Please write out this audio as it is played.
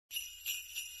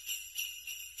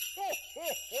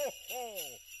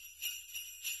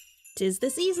'Tis the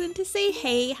season to say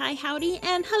hey, hi, howdy,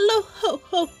 and hello, ho,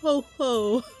 ho, ho,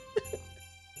 ho.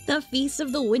 The Feast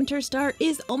of the Winter Star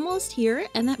is almost here,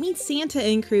 and that means Santa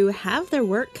and crew have their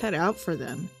work cut out for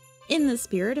them. In the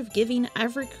spirit of giving,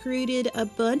 I've recruited a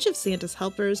bunch of Santa's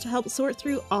helpers to help sort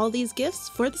through all these gifts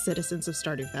for the citizens of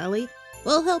Stardew Valley,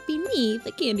 while helping me,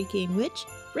 the Candy Cane Witch,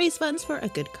 raise funds for a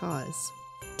good cause.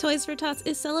 Toys For Tots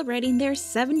is celebrating their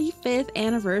 75th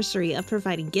anniversary of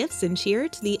providing gifts and cheer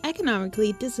to the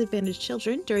economically disadvantaged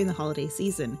children during the holiday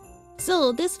season.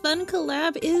 So this fun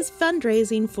collab is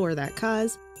fundraising for that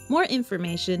cause. More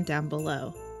information down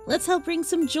below. Let's help bring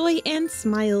some joy and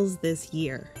smiles this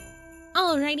year.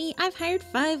 Alrighty, I've hired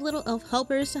 5 little elf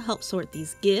helpers to help sort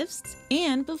these gifts,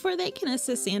 and before they can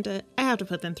assist Santa, I have to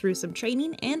put them through some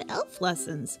training and elf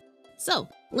lessons. So,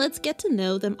 let's get to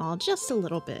know them all just a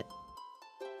little bit.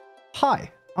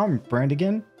 Hi, I'm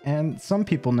Brandigan, and some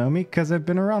people know me because I've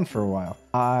been around for a while.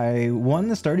 I won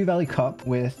the Stardew Valley Cup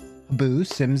with Boo,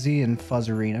 Simsy, and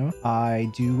Fuzzerino. I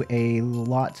do a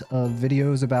lot of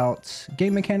videos about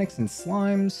game mechanics and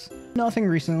slimes. Nothing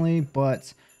recently,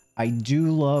 but I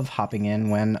do love hopping in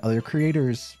when other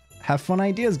creators have fun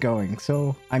ideas going.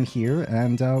 So I'm here,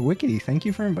 and Wickedy, thank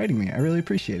you for inviting me. I really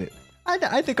appreciate it.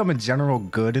 I think I'm a general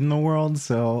good in the world,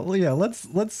 so yeah,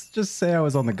 let's just say I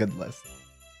was on the good list.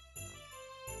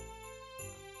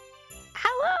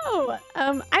 Hello!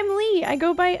 I'm Lee. I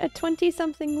go by a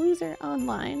 20-something loser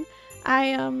online. I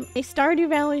am a Stardew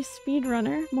Valley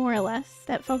speedrunner, more or less,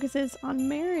 that focuses on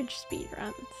marriage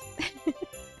speedruns.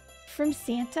 From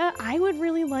Santa, I would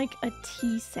really like a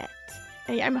tea set.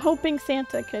 I'm hoping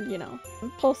Santa could,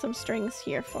 pull some strings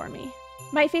here for me.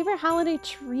 My favorite holiday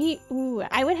treat? Ooh,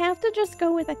 I would have to just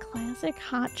go with a classic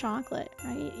hot chocolate,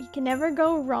 right? You can never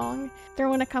go wrong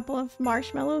throwing a couple of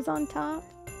marshmallows on top.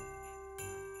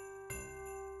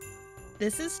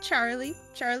 This is Charlie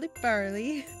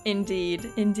Barley. Indeed.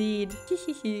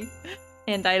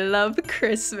 And I love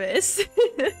Christmas.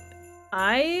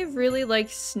 I really like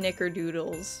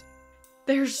snickerdoodles.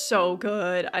 They're so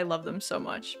good. I love them so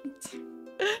much.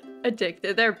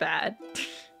 Addicted. They're bad.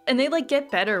 And they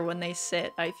get better when they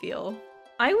sit, I feel.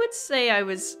 I would say I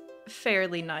was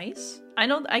fairly nice.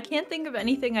 I can't think of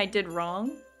anything I did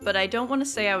wrong, but I don't want to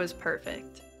say I was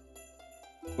perfect.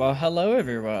 Well, hello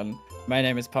everyone. My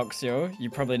name is Poxio. You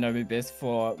probably know me best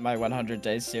for my 100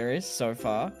 Days series so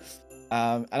far.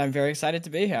 And I'm very excited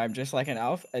to be here. I'm just like an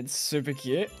elf. It's super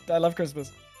cute. I love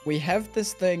Christmas. We have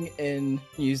this thing in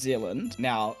New Zealand.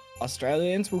 Now,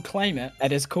 Australians will claim it.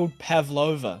 It is called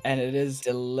pavlova, and it is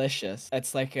delicious.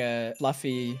 It's like a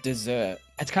fluffy dessert.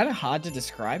 It's kind of hard to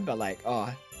describe, but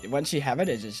once you have it,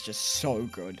 it is just so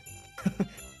good.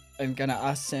 I'm gonna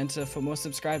ask Santa for more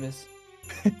subscribers.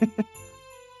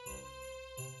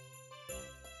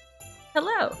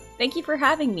 Hello, thank you for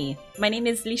having me. My name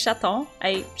is Lee Chaton.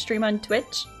 I stream on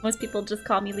Twitch. Most people just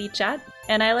call me Lee Chat,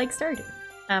 and I like Stardew.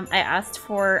 I asked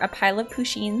for a pile of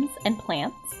pushins and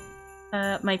plants.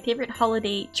 My favorite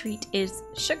holiday treat is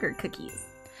sugar cookies.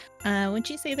 Would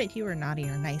you say that you were naughty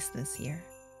or nice this year?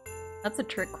 That's a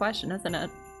trick question, isn't it?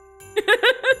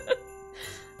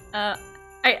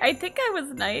 I think I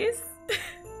was nice.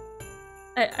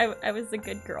 I was a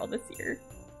good girl this year.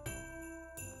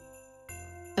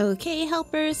 Okay,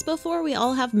 helpers, before we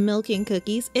all have milk and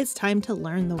cookies, it's time to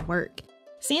learn the work.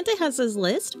 Santa has his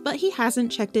list, but he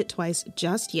hasn't checked it twice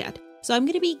just yet. So I'm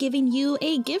going to be giving you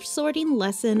a gift sorting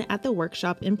lesson at the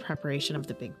workshop in preparation of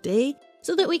the big day,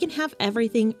 so that we can have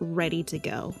everything ready to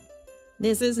go.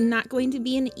 This is not going to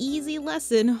be an easy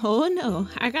lesson, oh no,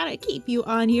 I gotta keep you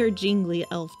on your jingly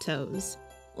elf toes.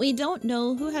 We don't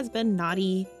know who has been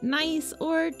naughty, nice,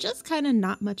 or just kinda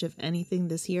not much of anything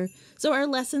this year, so our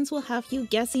lessons will have you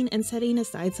guessing and setting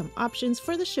aside some options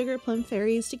for the sugar plum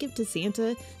fairies to give to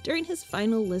Santa during his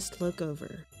final list look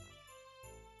over.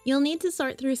 You'll need to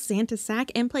sort through Santa's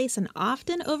sack and place an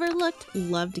often overlooked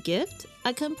loved gift,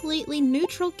 a completely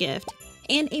neutral gift,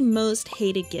 and a most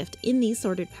hated gift in these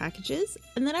sorted packages,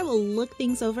 and then I will look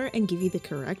things over and give you the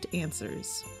correct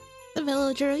answers. The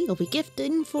villager you'll be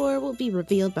gifting for will be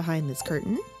revealed behind this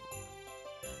curtain.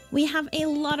 We have a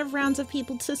lot of rounds of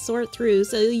people to sort through,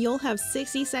 so you'll have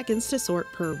 60 seconds to sort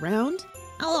per round.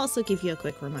 I'll also give you a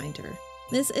quick reminder.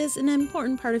 This is an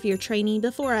important part of your training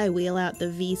before I wheel out the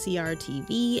VCR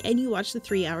TV and you watch the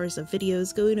 3 hours of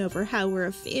videos going over how we're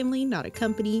a family, not a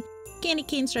company, candy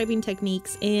cane striping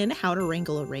techniques, and how to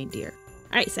wrangle a reindeer.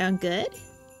 Alright, sound good?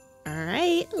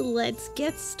 Alright, let's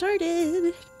get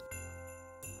started.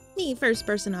 The first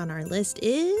person on our list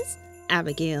is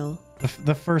Abigail.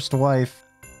 The first wife.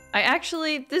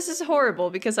 This is horrible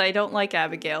because I don't like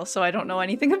Abigail, so I don't know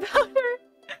anything about her.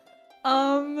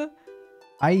 I'm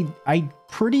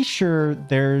pretty sure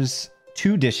there's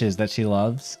 2 dishes that she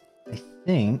loves. I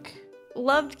think.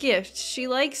 Loved gift. She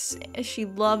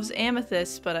loves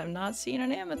amethyst, but I'm not seeing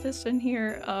an amethyst in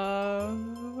here.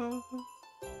 Oh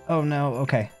no.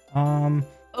 Okay.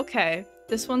 Okay.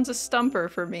 This one's a stumper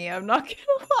for me. I'm not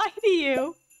gonna lie to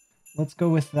you. Let's go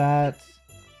with that.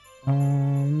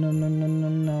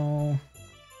 No.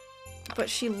 But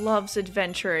she loves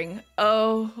adventuring.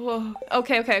 Oh.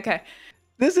 Okay.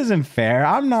 This isn't fair.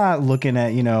 I'm not looking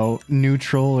at,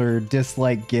 neutral or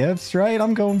dislike gifts, right?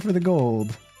 I'm going for the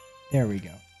gold. There we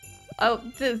go. Oh,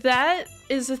 that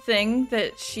is a thing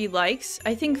that she likes.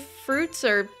 I think fruits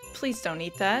are... Please don't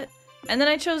eat that. And then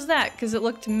I chose that because it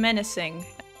looked menacing.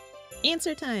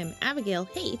 Answer time. Abigail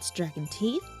hates dragon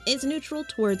teeth, is neutral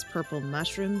towards purple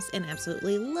mushrooms, and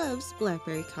absolutely loves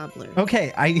blackberry cobbler.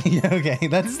 Okay, okay,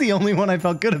 that's the only one I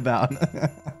felt good about.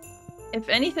 If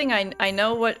anything, I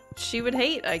know what she would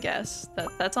hate, I guess.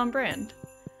 That's on brand.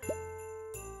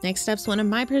 Next up's one of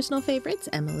my personal favorites,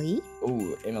 Emily.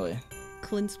 Ooh, Emily.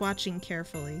 Clint's watching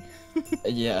carefully.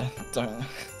 Yeah,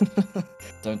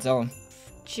 don't tell him.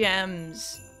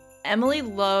 Gems. Emily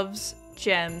loves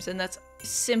gems, and that's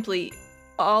simply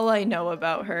all I know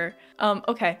about her.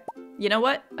 Okay. You know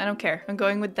what? I don't care. I'm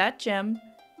going with that gem.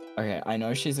 Okay, I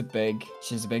know she's a big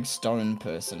stone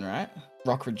person, right?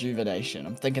 Rock rejuvenation.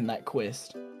 I'm thinking that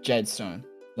quest. Jade stone.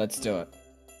 Let's do it.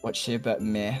 What's she about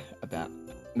meh about?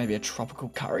 Maybe a tropical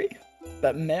curry?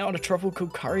 About meh on a tropical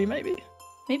curry, maybe?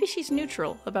 Maybe she's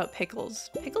neutral about pickles.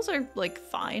 Pickles are, like,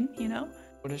 fine, you know?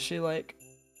 What is she like?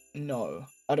 No,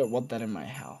 I don't want that in my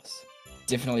house.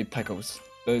 Definitely pickles.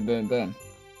 Boom.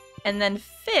 And then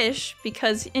fish,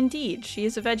 because indeed, she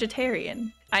is a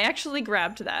vegetarian. I actually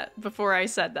grabbed that before I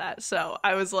said that, so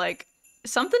I was like,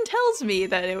 something tells me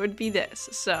that it would be this,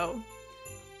 so...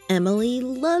 Emily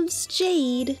loves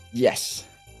jade. Yes.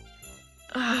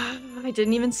 I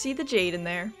didn't even see the jade in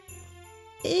there.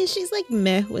 She's like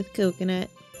meh with coconut.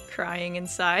 Crying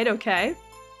inside, okay.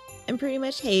 And pretty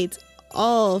much hates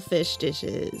all fish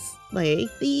dishes, like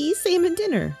the salmon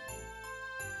dinner.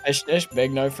 Fish dish,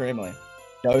 big no for Emily.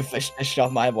 No fish dish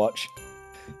off my watch.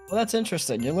 Well, that's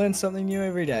interesting. You learn something new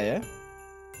every day, yeah?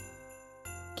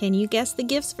 Can you guess the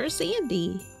gifts for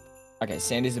Sandy? Okay,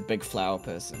 Sandy's a big flower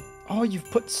person. Oh,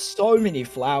 you've put so many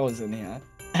flowers in here.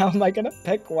 How am I gonna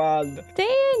pick one?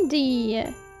 Sandy!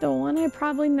 The one I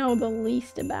probably know the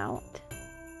least about.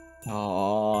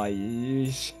 Oh,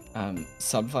 yeesh.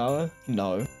 Sunflower?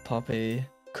 No. Poppy?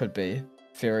 Could be.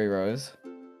 Fairy rose?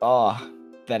 Oh,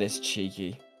 that is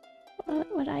cheeky. What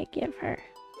would I give her?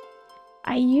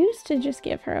 I used to just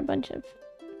give her a bunch of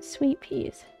sweet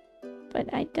peas,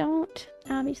 but I don't.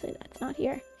 Obviously, that's not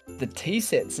here. The tea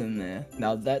set's in there.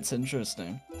 Now that's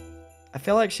interesting. I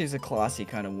feel like she's a classy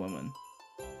kind of woman.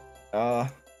 No,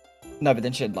 but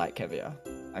then she'd like caviar.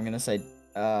 I'm gonna say,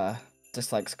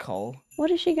 dislikes coal.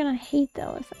 What is she gonna hate,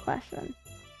 though, is the question.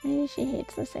 Maybe she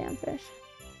hates the sandfish,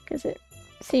 because it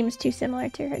seems too similar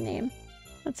to her name.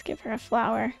 Let's give her a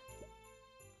flower.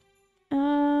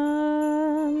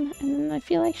 And I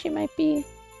feel like she might be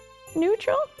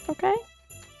neutral, okay?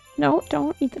 No,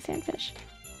 don't eat the sandfish.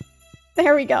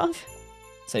 There we go.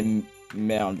 Say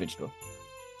meh on vegetable.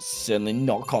 Certainly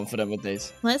not confident with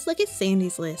these. Let's look at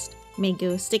Sandy's list.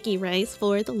 Mango sticky rice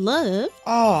for the love.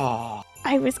 Oh.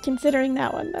 I was considering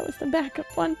that one. That was the backup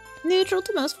one. Neutral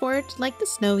to most for it, like the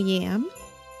snow yam.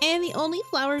 And the only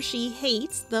flower she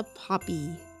hates, the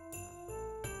poppy.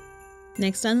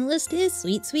 Next on the list is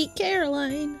Sweet Sweet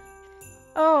Caroline.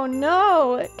 Oh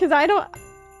no, because I don't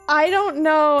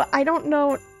know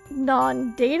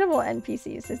non-dateable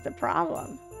NPCs is the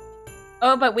problem.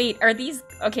 Oh, but wait, are these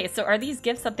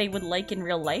gifts that they would like in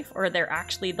real life, or they're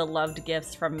actually the loved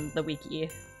gifts from the wiki?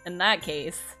 In that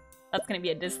case, that's gonna be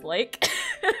a dislike.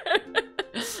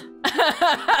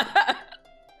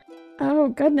 Oh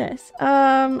goodness.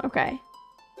 Okay.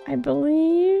 I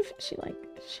believe she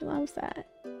loves that.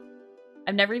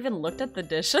 I've never even looked at the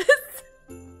dishes.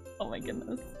 Oh my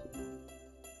goodness.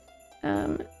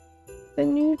 The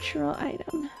neutral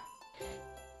item.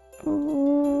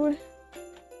 Ooh.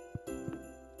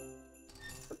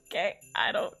 Okay,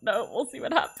 I don't know. We'll see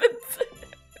what happens.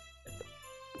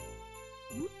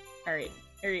 Alright,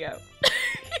 here you go.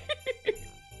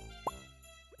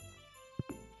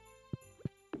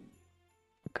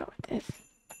 Go with this.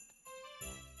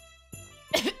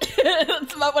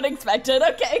 That's not what I expected.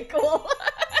 Okay, cool.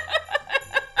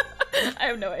 I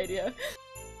have no idea.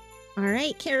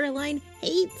 Alright, Caroline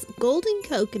hates golden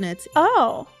coconuts.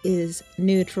 Oh. Is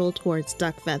neutral towards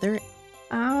duck feather.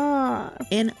 Ah.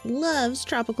 And loves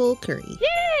tropical curry.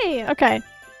 Yay! Okay.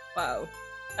 Wow.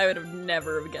 I would have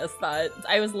never have guessed that.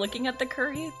 I was looking at the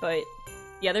curry, but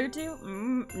the other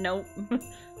two? Nope.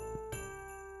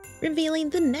 Revealing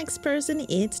the next person,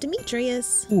 it's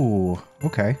Demetrius. Ooh,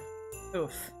 okay.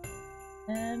 Oof.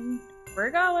 And we're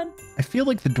going. I feel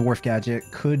like the dwarf gadget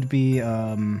could be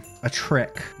a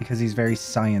trick because he's very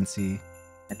sciencey.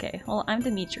 Okay, well, I'm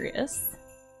Demetrius.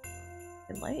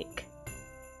 I like.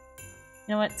 You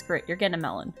know what? Screw it. You're getting a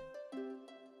melon.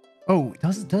 Oh,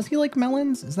 does he like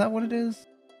melons? Is that what it is?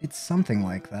 It's something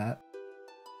like that.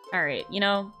 All right, you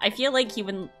know, I feel like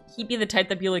he'd be the type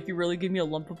that'd be like, you really give me a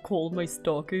lump of coal in my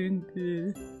stocking.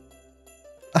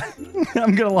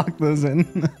 I'm gonna lock those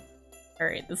in. All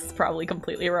right, this is probably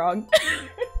completely wrong.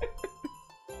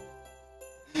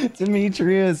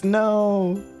 Demetrius,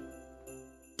 no.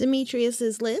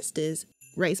 Demetrius's list is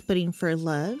rice pudding for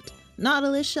loved,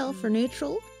 nautilus shell for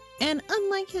neutral, and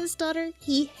unlike his daughter,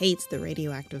 he hates the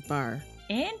radioactive bar.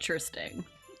 Interesting.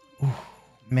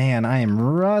 Man, I am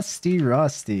rusty.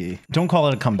 Don't call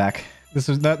it a comeback.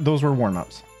 Those were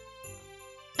warm-ups.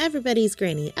 Everybody's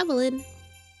granny, Evelyn.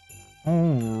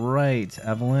 All right,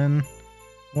 Evelyn.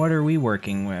 What are we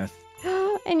working with?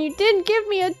 And you did give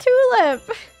me a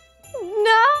tulip!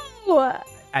 No!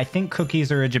 I think cookies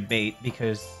are a debate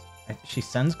because she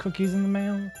sends cookies in the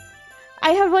mail.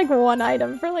 I have like one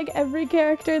item for like every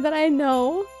character that I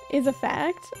know is a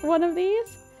fact. One of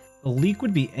these. The leek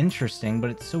would be interesting,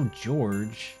 but it's so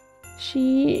George.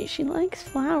 She likes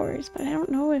flowers, but I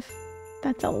don't know if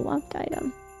that's a loved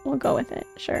item. We'll go with it,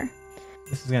 sure.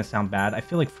 This is gonna sound bad. I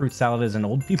feel like fruit salad is an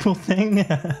old people thing.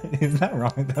 Is that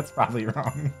wrong? That's probably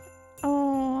wrong.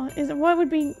 Oh, what would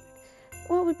be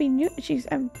new?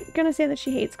 I'm gonna say that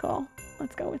she hates coal.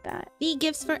 Let's go with that. The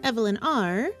gifts for Evelyn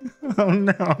are... Oh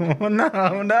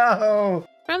no.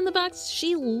 From the box,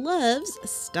 she loves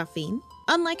stuffing.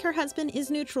 Unlike her husband,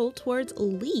 is neutral towards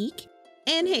leek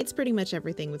and hates pretty much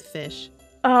everything with fish.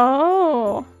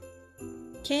 Oh.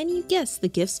 Can you guess the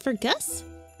gifts for Gus?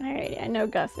 Alright, I know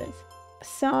Gus is.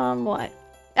 Somewhat.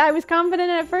 I was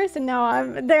confident at first, and now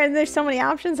there's so many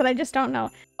options that I just don't know.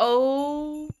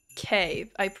 Okay,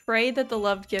 I pray that the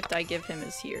loved gift I give him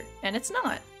is here, and it's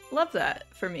not. Love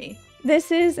that for me.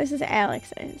 This is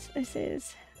Alex's. This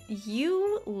is.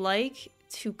 You like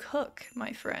to cook,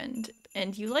 my friend,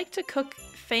 and you like to cook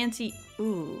fancy.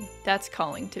 Ooh, that's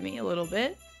calling to me a little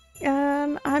bit.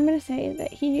 I'm gonna say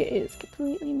that he is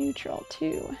completely neutral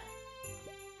to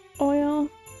oil.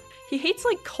 He hates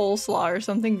like coleslaw or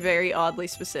something very oddly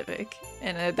specific,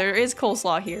 and there is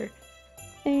coleslaw here.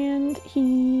 And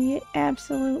he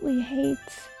absolutely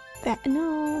hates that.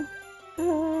 No.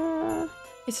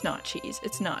 It's not cheese.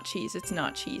 It's not cheese. It's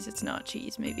not cheese. It's not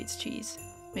cheese. Maybe it's cheese.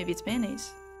 Maybe it's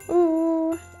mayonnaise.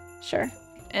 Ooh. Sure.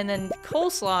 And then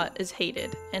coleslaw is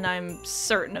hated, and I'm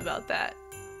certain about that.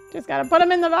 Just gotta put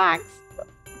him in the box.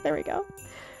 There we go.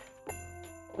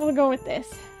 We'll go with this.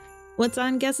 What's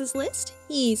on Gus's list?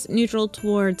 He's neutral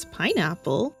towards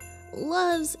pineapple,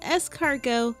 loves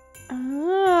escargot,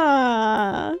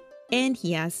 and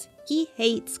yes, he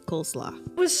hates coleslaw.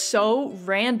 It was so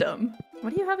random.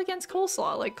 What do you have against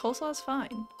coleslaw? Like, coleslaw's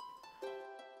fine.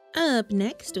 Up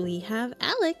next, we have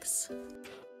Alex.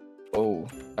 Oh,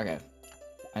 okay.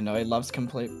 I know he loves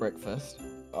complete breakfast.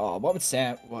 Oh, what would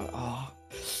Sam? What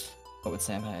would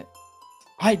Sam hate?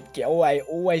 I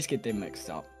always get them mixed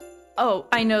up. Oh,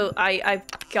 I know. I've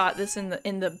got this in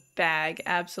the bag.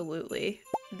 Absolutely.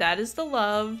 That is the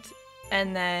loved,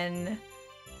 and then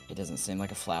He doesn't seem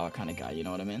like a flower kind of guy. You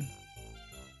know what I mean?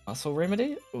 Muscle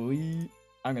remedy? Ooh,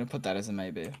 I'm gonna put that as a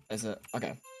maybe.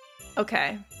 Okay.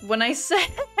 Okay. When I said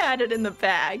I had it in the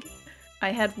bag,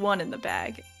 I had one in the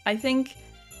bag. I think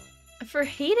for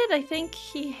hated, I think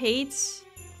he hates.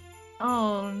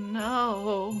 Oh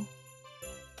no.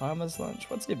 Farmer's lunch.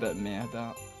 What's he a bit meh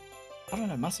about? I don't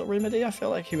know. Muscle remedy. I feel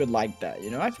like he would like that.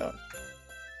 You know. I felt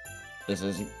this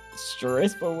is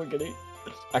stressful, Wickedy.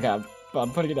 Okay,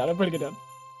 I'm putting it down.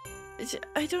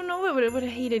 I don't know what a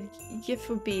hated gift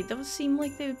would be. Those seem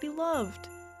like they would be loved.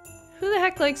 Who the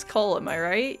heck likes coal, am I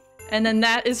right? And then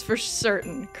that is for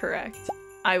certain correct.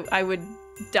 I would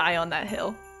die on that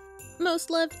hill.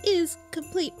 Most loved is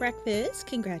complete breakfast.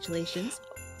 Congratulations.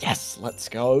 Yes, let's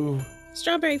go.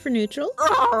 Strawberry for neutral.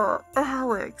 Oh,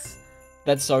 Alex.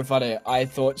 That's so funny. I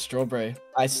thought strawberry.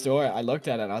 I saw it. I looked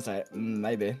at it and I was like,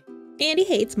 maybe. And he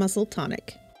hates muscle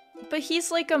tonic. But he's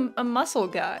like a muscle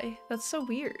guy. That's so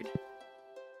weird.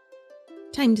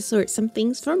 Time to sort some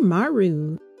things for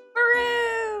Maru.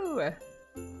 Maru!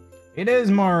 It is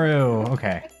Maru.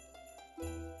 Okay.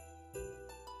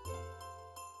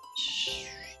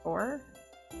 Sure.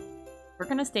 We're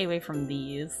gonna stay away from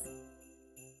these.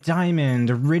 Diamond,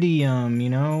 iridium, you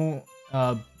know,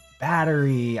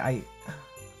 battery.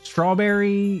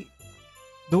 Strawberry.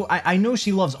 Though I know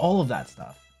she loves all of that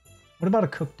stuff. What about a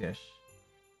cooked dish?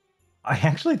 I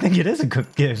actually think it is a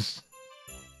cooked dish.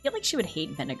 I feel like she would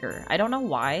hate vinegar. I don't know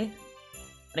why,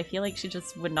 but I feel like she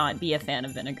just would not be a fan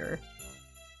of vinegar.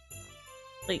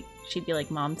 Like, she'd be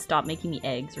like, Mom, stop making me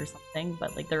eggs or something,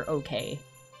 but like, they're okay.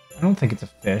 I don't think it's a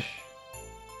fish.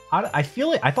 I feel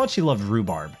like, I thought she loved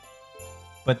rhubarb.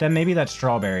 But then maybe that's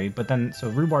strawberry. But then, so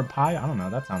rhubarb pie? I don't know,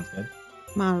 that sounds good.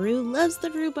 Maru loves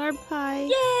the rhubarb pie.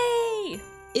 Yay!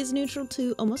 Is neutral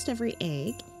to almost every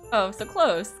egg. Oh, so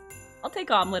close. I'll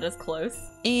take omelet as close.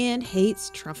 And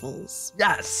hates truffles.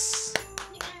 Yes!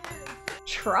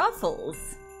 Truffles.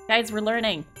 Guys, we're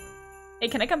learning. Hey,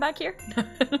 can I come back here?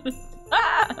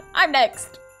 I'm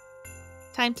next.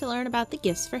 Time to learn about the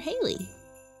gifts for Haley.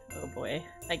 Oh boy,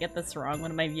 if I get this wrong,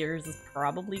 one of my viewers is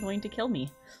probably going to kill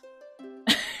me.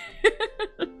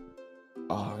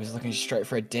 Oh, I was looking straight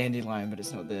for a dandelion, but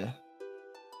it's not there.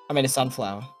 I mean, a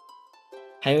sunflower.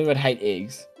 Haley would hate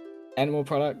eggs. Animal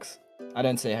products? I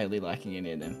don't see Haley liking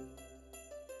any of them.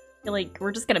 I feel like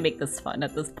we're just gonna make this fun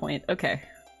at this point. Okay.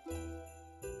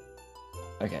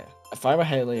 Okay, if I were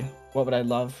Haley, what would I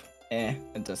love,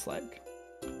 and dislike?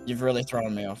 You've really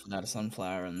thrown me off without a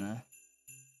sunflower in there.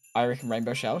 I reckon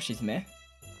rainbow shell, she's meh.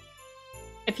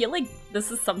 I feel like this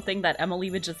is something that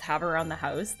Emily would just have around the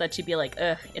house, that she'd be like,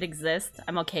 ugh, it exists,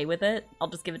 I'm okay with it, I'll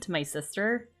just give it to my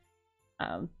sister.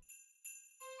 I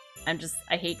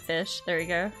hate fish, there you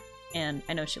go. And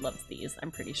I know she loves these,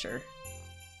 I'm pretty sure.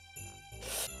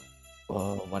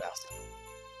 Oh, what else?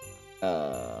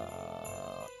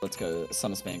 Let's go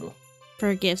Summer Spangle.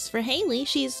 For gifts for Haley,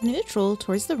 she's neutral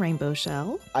towards the rainbow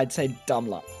shell. I'd say dumb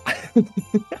luck.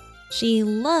 She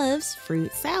loves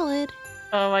fruit salad.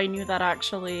 Oh, I knew that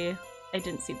actually. I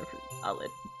didn't see the fruit salad.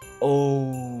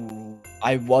 Oh,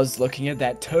 I was looking at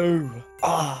that too.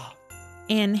 Ah.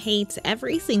 And hates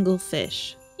every single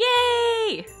fish.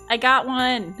 Yay! I got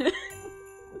one!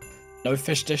 No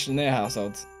fish dish in their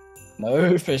households.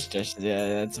 No fish dish.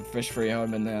 Yeah, it's a fish-free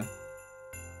home in there.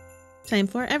 Time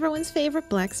for everyone's favorite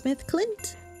blacksmith,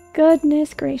 Clint.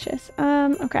 Goodness gracious.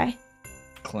 Okay.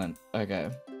 Clint. Okay.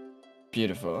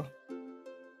 Beautiful.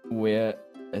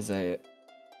 Where's a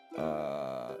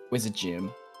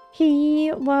gem?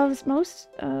 He loves most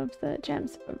of the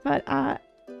gems, but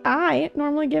I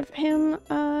normally give him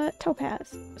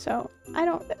topaz, so I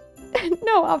don't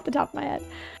know off the top of my head.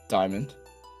 Diamond.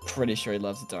 Pretty sure he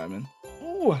loves a diamond.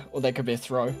 Ooh, well, that could be a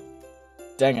throw.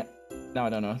 Dang it. No, I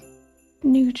don't know.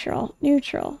 Neutral.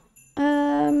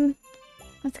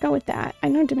 Let's go with that. I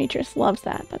know Demetrius loves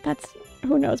that, but that's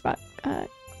who knows about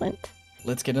Clint.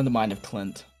 Let's get in the mind of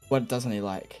Clint. What doesn't he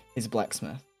like? He's a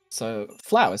blacksmith. So,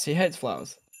 flowers. He hates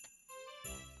flowers.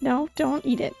 No, don't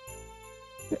eat it.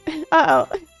 Uh-oh.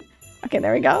 Okay,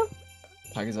 there we go.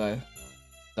 Tiger's eye.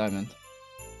 Diamond.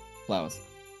 Flowers.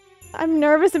 I'm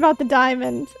nervous about the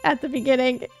diamond at the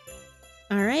beginning.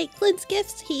 Alright, Clint's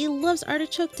gifts. He loves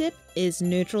artichoke dip, is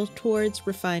neutral towards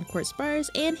refined quartz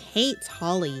bars, and hates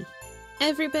holly.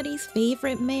 Everybody's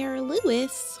favorite Mayor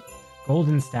Lewis.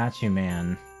 Golden statue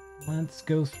man. Let's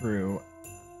go through.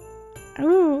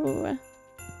 Ooh.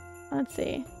 Let's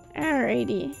see.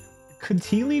 Alrighty. Could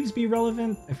tea leaves be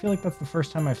relevant? I feel like that's the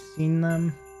first time I've seen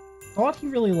them. Thought he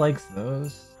really likes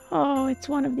those. Oh, it's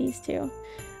one of these two.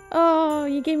 Oh,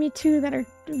 you gave me two that are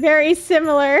very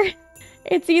similar.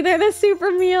 It's either the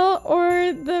super meal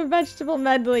or the vegetable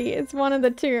medley. It's one of the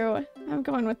two. I'm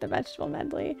going with the vegetable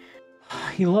medley.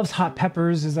 He loves hot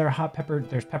peppers. Is there a hot pepper?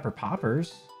 There's pepper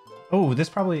poppers. Oh,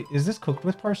 is this cooked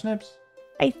with parsnips?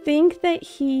 I think that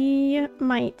he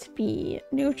might be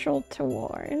neutral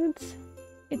towards.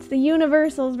 It's the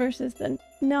universals versus the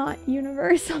not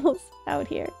universals out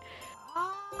here.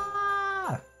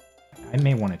 Ah! I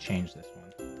may want to change this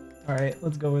one. All right,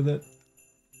 let's go with it.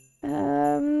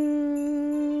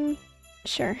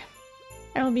 Sure.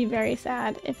 I will be very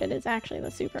sad if it is actually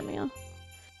the super meal.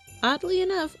 Oddly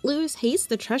enough, Lewis hates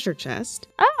the treasure chest.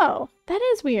 Oh, that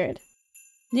is weird.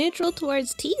 Neutral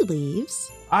towards tea leaves.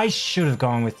 I should have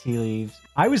gone with tea leaves.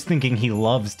 I was thinking he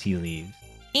loves tea leaves.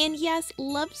 And yes,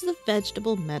 loves the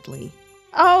vegetable medley.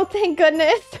 Oh, thank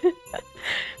goodness.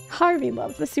 Harvey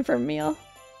loves the super meal.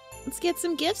 Let's get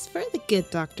some gifts for the good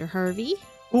Dr. Harvey.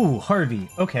 Ooh, Harvey.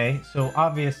 Okay, so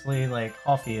obviously, like,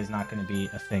 coffee is not going to be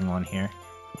a thing on here.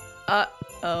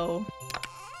 Uh-oh.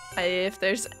 If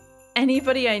there's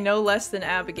anybody I know less than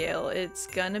Abigail, it's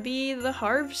gonna be the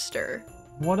Harvester.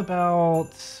 What about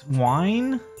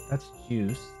wine? That's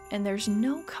juice. And there's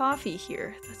no coffee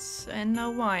here. And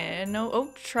no wine. And no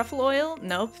truffle oil?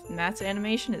 Nope. Matt's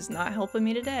animation is not helping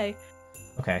me today.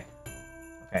 Okay.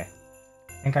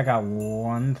 I think I got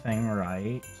one thing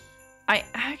right. I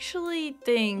actually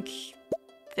think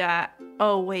that...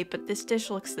 Oh, wait, but this dish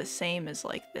looks the same as,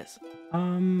 like, this.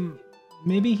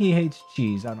 Maybe he hates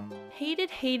cheese. I don't know.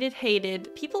 Hated, hated,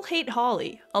 hated. People hate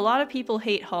holly. A lot of people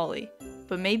hate holly.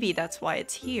 But maybe that's why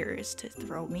it's here, is to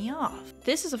throw me off.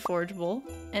 This is a forgeable,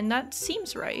 and that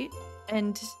seems right.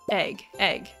 And egg.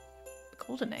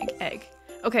 Golden egg.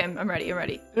 Okay, I'm ready.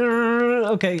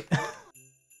 Okay.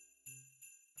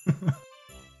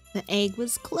 The egg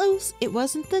was close. It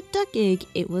wasn't the duck egg,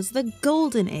 it was the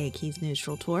golden egg he's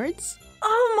neutral towards.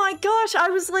 Oh my gosh, I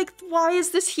was like, why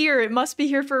is this here? It must be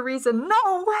here for a reason.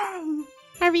 No way!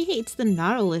 Harvey hates the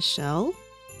nautilus shell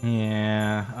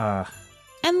Yeah,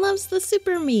 and loves the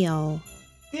super meal.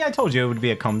 yeah, I told you it would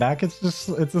be a comeback. It's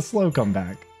a slow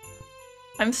comeback.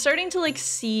 I'm starting to like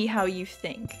see how you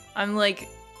think. I'm like,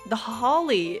 the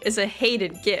holly is a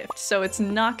hated gift, so it's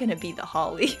not gonna be the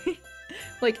holly.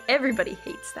 Like, everybody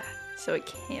hates that, so it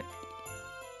can't be.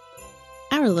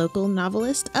 Our local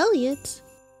novelist, Elliot.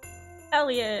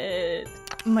 Elliot!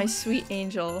 My sweet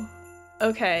angel.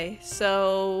 Okay,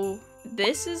 so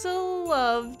this is a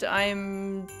loved.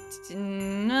 I'm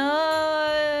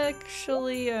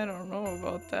actually, I don't know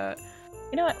about that.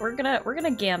 You know what? We're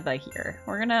gonna gamba here.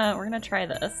 We're gonna try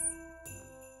this.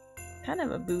 Kind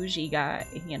of a bougie guy,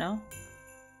 you know?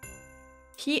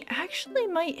 He actually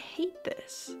might hate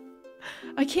this.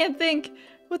 I can't think.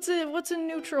 What's a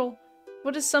neutral?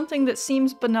 What is something that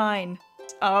seems benign?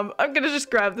 I'm gonna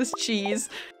just grab this cheese.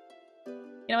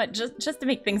 You know what? Just to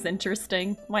make things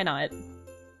interesting, why not?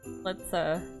 Let's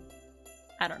I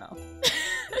don't know.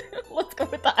 Let's go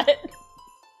with that.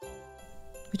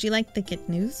 Would you like the good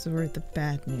news or the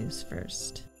bad news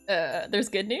first? There's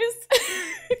good news?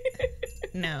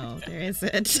 No, there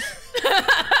isn't.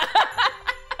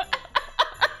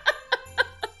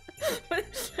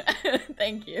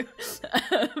 Thank you.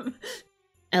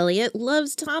 Elliot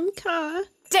loves Tom Kah.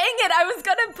 Dang it! I was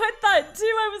gonna put that too.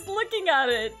 I was looking at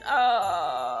it.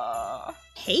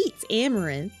 Hates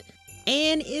amaranth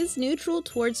and is neutral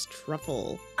towards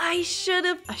truffle. I should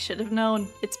have known.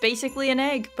 It's basically an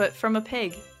egg, but from a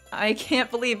pig. I can't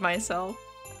believe myself.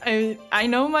 I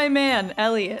know my man,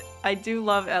 Elliot. I do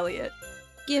love Elliot.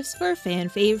 Gifts for fan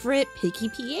favorite Picky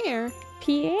Pierre.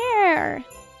 Pierre.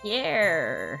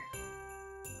 Yeah.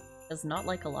 Does not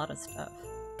like a lot of stuff.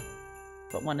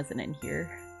 But one isn't in here.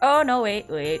 Oh no, wait.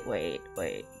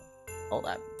 Hold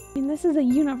up. I mean, this is a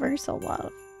universal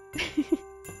love.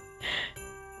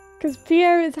 Because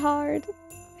Pierre is hard.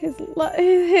 His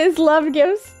love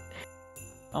gifts.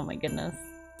 Oh my goodness.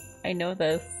 I know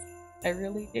this. I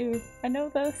really do. I know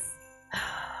this.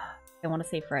 I want to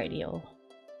say fried eel.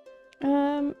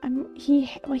 He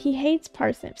hates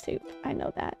parsnip soup. I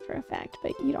know that for a fact,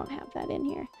 but you don't have that in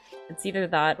here. It's either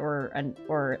that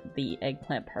or the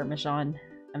eggplant parmesan.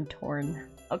 I'm torn.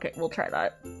 Okay, we'll try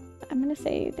that. I'm gonna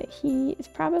say that he is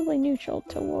probably neutral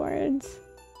towards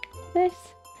this,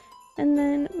 and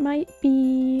then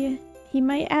he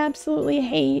might absolutely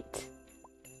hate.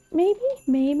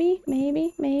 Maybe.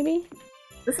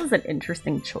 This is an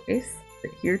interesting choice,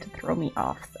 but here to throw me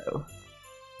off though.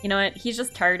 You know what? He's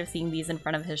just tired of seeing these in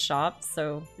front of his shop,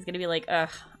 so he's gonna be like, ugh,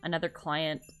 another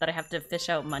client that I have to fish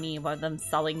out money while them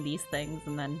selling these things,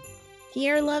 and then...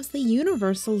 Pierre loves the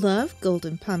universal love,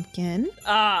 golden pumpkin.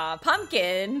 Ah,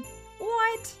 pumpkin?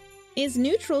 What? Is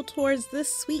neutral towards the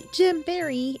sweet gem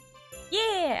berry.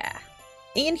 Yeah!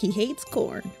 And he hates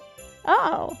corn.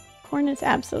 Oh, corn is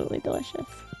absolutely delicious.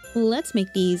 Let's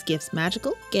make these gifts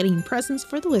magical, getting presents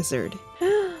for the wizard.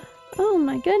 Oh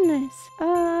my goodness.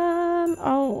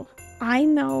 Oh, I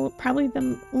know probably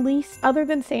the least, other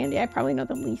than Sandy, I probably know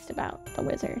the least about the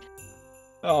wizard.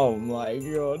 Oh my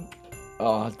god.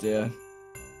 Oh dear.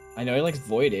 I know he likes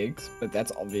void eggs, but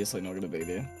that's obviously not gonna be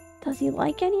there. Does he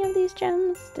like any of these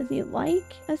gems? Does he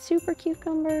like a super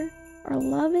cucumber? Or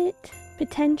love it?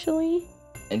 Potentially?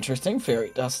 Interesting,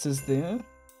 fairy dust is there.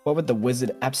 What would the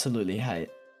wizard absolutely hate?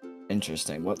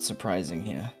 Interesting, what's surprising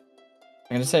here?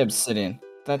 I'm gonna say obsidian.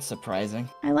 That's surprising.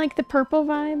 I like the purple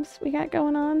vibes we got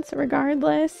going on, so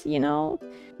regardless, you know,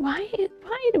 why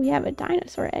do we have a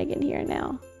dinosaur egg in here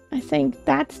now? I think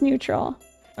that's neutral.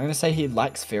 I'm gonna say he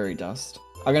likes fairy dust.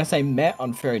 I'm gonna say Matt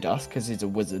on fairy dust because he's a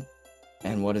wizard.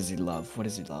 And what does he love? What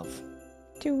does he love?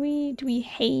 Do we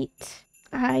hate?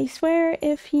 I swear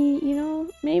if he, you know,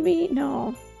 maybe,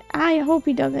 no. I hope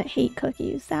he doesn't hate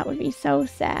cookies. That would be so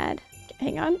sad.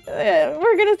 Hang on.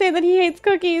 We're gonna say that he hates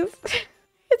cookies.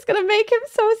 It's gonna make him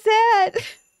so sad.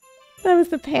 That was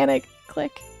the panic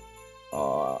click.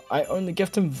 I only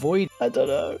gift him void. I don't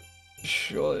know.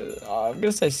 Sure. I'm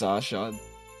gonna say Sasha.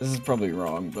 This is probably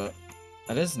wrong, but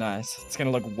That is nice. It's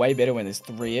gonna look way better when there's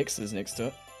 3 X's next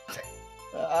to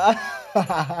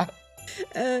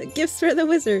it. Gifts for the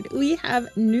wizard. We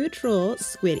have neutral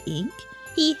squid ink.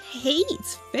 He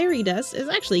hates fairy dust, is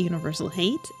actually universal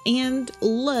hate, and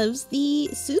loves the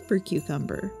super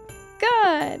cucumber.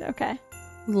 Good. Okay.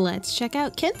 Let's check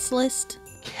out Kent's list.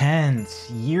 Kent,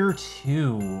 year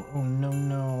 2. Oh,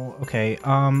 no. Okay,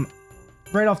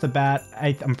 right off the bat,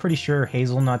 I'm pretty sure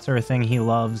hazelnuts are a thing he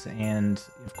loves, and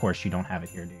of course you don't have it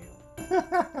here, do you?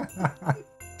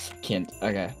 Kent.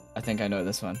 Okay, I think I know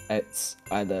this one. It's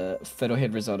either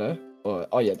fiddlehead risotto or...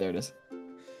 Oh yeah, there it is.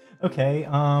 Okay,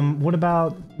 what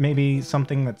about maybe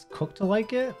something that's cooked to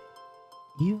like it?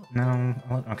 No.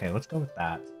 Okay, let's go with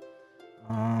that.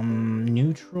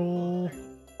 Neutral...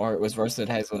 Or it was roasted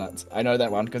hazelnuts. I know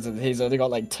that one because he's only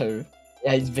got like 2.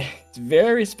 Yeah, he's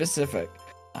very specific.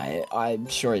 I'm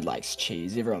sure he likes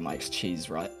cheese. Everyone likes cheese,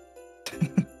 right?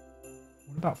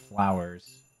 What about flowers?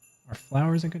 Are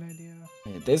flowers a good idea?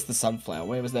 Yeah, there's the sunflower.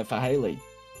 Where was that for Haley?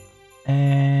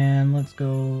 And let's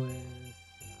go with...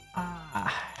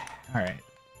 Alright.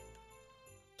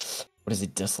 What does he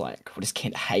dislike? What does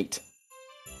Kent hate?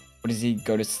 What does he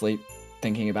go to sleep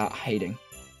thinking about hating?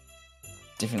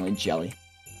 Definitely jelly.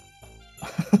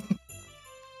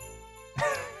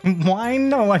 Wine?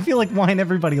 No, I feel like wine,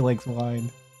 everybody likes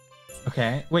wine.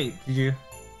 Okay, wait, is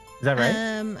that right?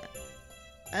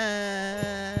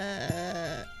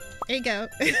 There you go.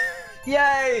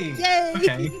 Yay! Yay!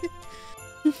 Okay.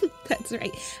 That's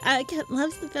right. Kent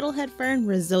loves the fiddlehead fern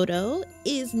risotto,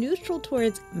 is neutral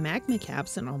towards magma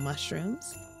caps and all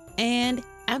mushrooms, and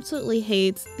absolutely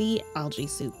hates the algae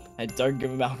soup. I don't give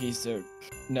him algae soup.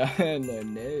 No.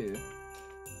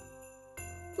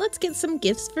 Let's get some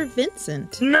gifts for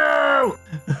Vincent. No!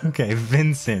 Okay,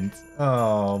 Vincent.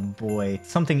 Oh boy.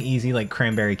 Something easy like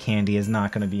cranberry candy is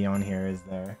not going to be on here, is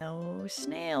there? No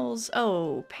snails.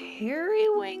 Oh,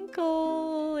 Periwinkle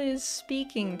is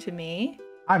speaking to me.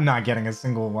 I'm not getting a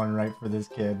single one right for this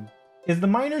kid. Is the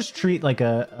miner's treat like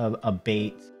a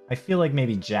bait? I feel like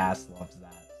maybe Jas loves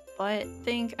that. But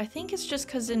I think it's just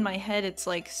because in my head it's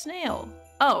like snail.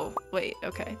 Oh, wait,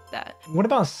 okay, that. What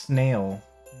about snail?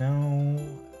 No,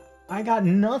 I got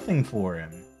nothing for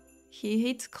him. He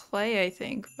hates clay, I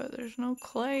think, but there's no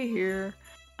clay here.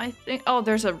 I think, oh,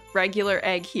 there's a regular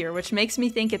egg here, which makes me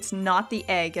think it's not the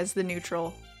egg as the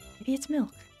neutral. Maybe it's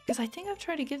milk, because I think I've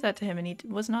tried to give that to him and he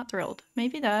was not thrilled.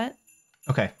 Maybe that.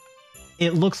 Okay,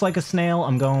 it looks like a snail.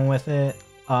 I'm going with it.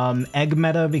 Egg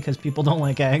meta because people don't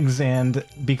like eggs, and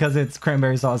because it's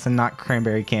cranberry sauce and not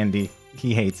cranberry candy,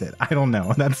 he hates it. I don't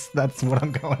know. That's what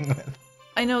I'm going with.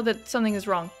 I know that something is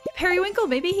wrong. Periwinkle,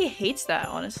 maybe he hates that,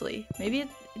 honestly. Maybe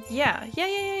yeah.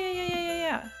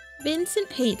 Vincent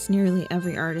hates nearly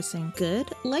every artisan good,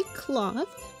 like cloth,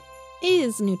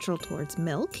 is neutral towards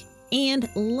milk, and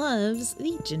loves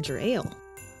the ginger ale.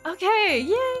 Okay,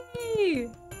 yay!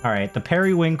 All right, the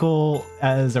periwinkle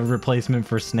as a replacement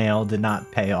for snail did not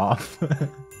pay off.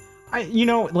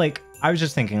 I was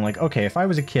just thinking, like, okay, if I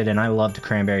was a kid and I loved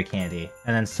cranberry candy,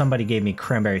 and then somebody gave me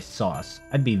cranberry sauce,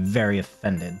 I'd be very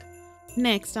offended.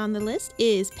 Next on the list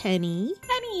is Penny.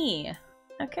 Penny!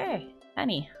 Okay,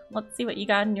 Penny, let's see what you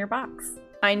got in your box.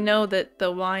 I know that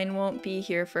the wine won't be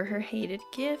here for her hated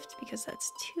gift because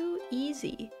that's too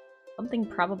easy. Something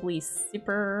probably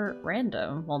super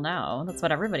random. Well, no, that's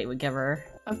what everybody would give her.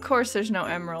 Of course there's no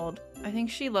emerald. I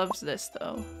think she loves this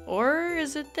though. Or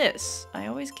is it this? I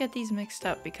always get these mixed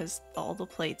up because all the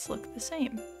plates look the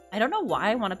same. I don't know why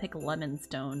I want to pick lemon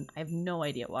stone. I have no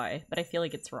idea why, but I feel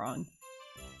like it's wrong.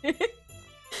 I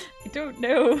don't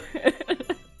know.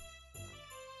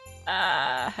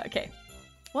 Okay.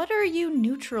 What are you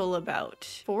neutral about?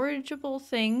 Forageable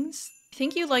things? I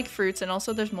think you like fruits, and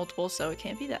also there's multiple, so it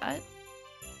can't be that.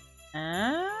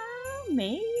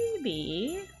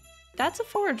 Maybe. That's a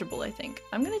forageable, I think.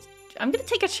 I'm gonna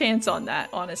take a chance on that,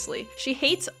 honestly. She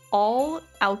hates all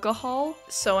alcohol,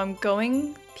 so I'm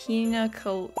going pina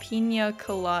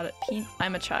colada.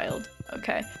 I'm a child.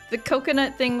 Okay. The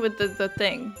coconut thing with the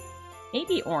thing.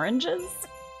 Maybe oranges?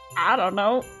 I don't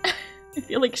know. I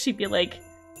feel like she'd be like,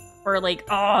 or like,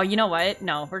 oh, you know what?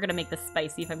 No, we're gonna make this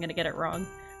spicy if I'm gonna get it wrong.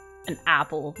 An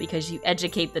apple, because you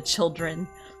educate the children.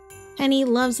 Penny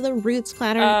loves the roots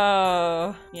platter.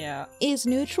 Oh, yeah. Is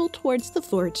neutral towards the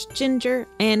forged ginger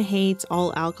and hates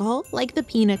all alcohol, like the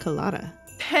pina colada.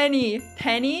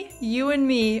 Penny, you and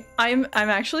me. I'm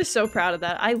actually so proud of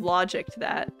that. I logicked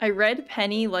that. I read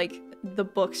Penny like the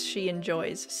books she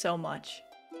enjoys so much.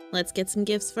 Let's get some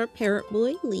gifts for Parrot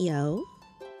Boy Leo.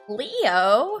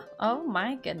 Leo? Oh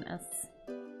my goodness.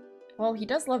 Well, he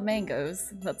does love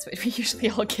mangoes. That's what we usually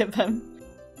all give him.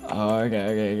 Oh,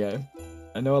 okay.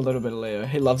 I know a little bit of Leo.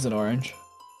 He loves an orange.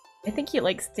 I think he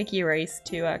likes sticky rice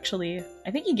too, actually.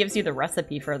 I think he gives you the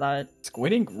recipe for that.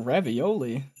 Squid ink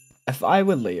ravioli. If I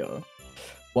were Leo,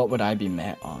 what would I be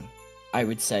met on? I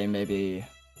would say maybe...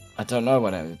 I don't know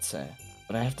what I would say,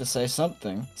 but I have to say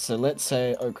something. So let's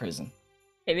say oak raisin.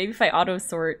 Hey, maybe if I auto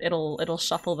sort, it'll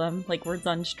shuffle them, like words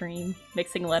on stream,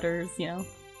 mixing letters, you know.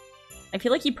 I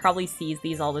feel like he probably sees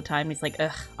these all the time. He's like,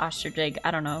 ugh, ostrich egg,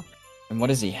 I don't know. And what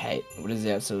does he hate? What does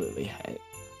he absolutely hate?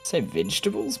 Say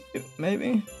vegetables,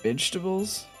 maybe?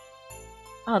 Vegetables?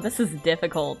 Oh, this is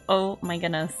difficult. Oh my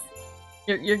goodness.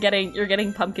 You're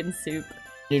getting pumpkin soup.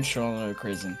 Neutral and oak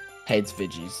raisin. Hates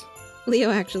veggies.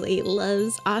 Leo actually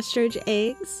loves ostrich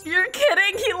eggs. You're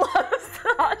kidding, he loves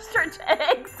ostrich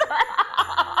eggs.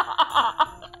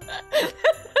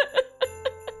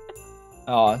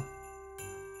 Oh.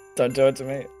 Don't do it to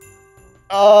me.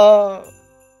 Oh.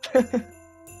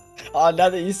 Oh, now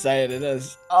that you say it, it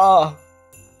is. Oh.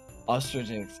 Ostrich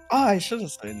eggs. Oh, I should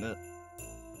have seen that.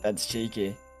 That's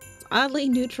cheeky. It's oddly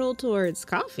neutral towards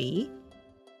coffee.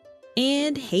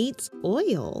 And hates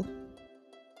oil.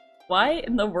 Why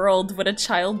in the world would a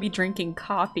child be drinking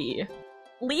coffee?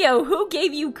 Leo, who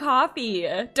gave you coffee?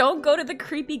 Don't go to the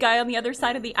creepy guy on the other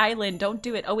side of the island. Don't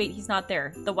do it. Oh wait, he's not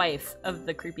there. The wife of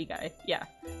the creepy guy. Yeah.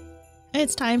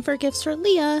 It's time for gifts for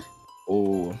Leah.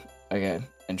 Oh, okay.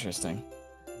 Interesting.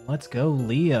 Let's go,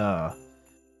 Leah.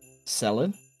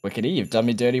 Salad? Wickedy, you've done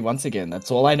me dirty once again.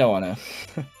 That's all I know on her.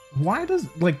 Why does,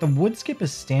 like, the wood skip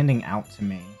is standing out to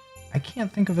me? I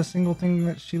can't think of a single thing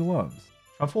that she loves.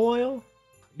 Truffle oil?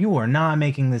 You are not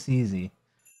making this easy.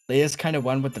 Leah's kind of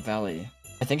one with the valley.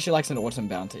 I think she likes an autumn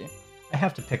bounty. I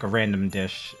have to pick a random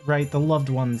dish, right? The loved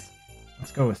ones.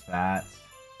 Let's go with that.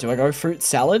 Do I go fruit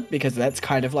salad? Because that's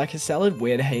kind of like a salad.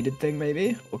 Weird hated thing,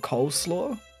 maybe? Or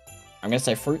coleslaw? I'm going to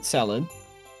say fruit salad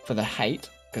for the hate,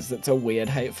 because that's a weird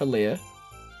hate for Leah.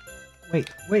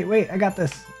 Wait, I got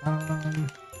this.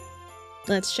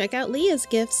 Let's check out Leah's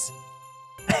gifts.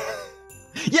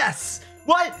 Yes!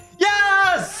 What?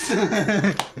 Yes!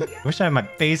 Wish I had my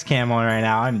face cam on right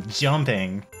now. I'm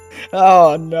jumping.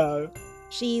 Oh, no.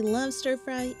 She loves stir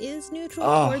fry, is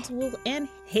neutral towards wool, and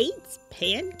hates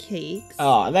pancakes.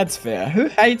 Oh, that's fair. Who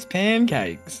hates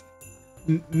pancakes?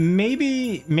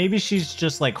 Maybe she's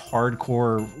just like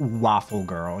hardcore waffle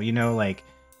girl, you know, like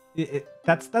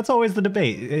that's always the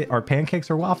debate. Are pancakes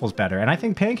or waffles better? And I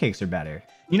think pancakes are better.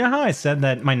 You know how I said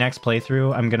that my next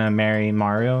playthrough I'm gonna marry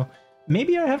Mario?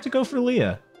 Maybe I have to go for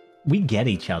Leah. We get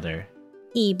each other.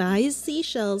 He buys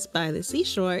seashells by the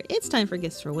seashore. It's time for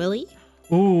gifts for Willy.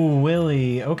 Ooh,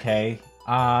 Willy. Okay.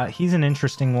 He's an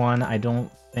interesting one. I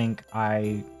don't think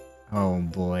I... Oh,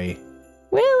 boy.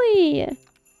 Willy!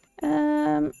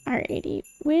 Alrighty.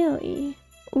 Willy.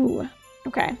 Ooh.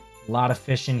 Okay. A lot of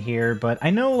fish in here, but I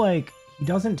know, like, he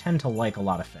doesn't tend to like a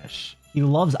lot of fish. He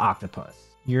loves octopus.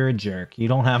 You're a jerk. You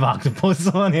don't have octopus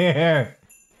on here.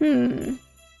 I'm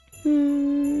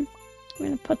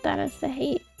gonna put that as the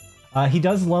hate. He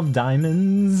does love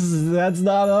diamonds. That's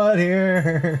not on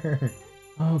here.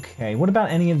 Okay, what about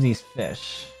any of these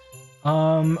fish?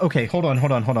 Okay, hold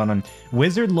on.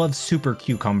 Wizard loves super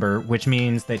cucumber, which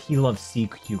means that he loves sea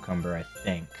cucumber, I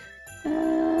think.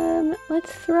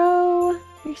 Let's throw...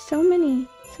 There's so many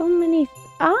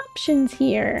options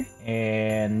here.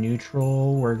 And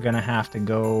neutral, we're gonna have to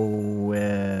go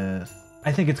with...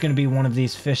 I think it's gonna be one of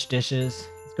these fish dishes.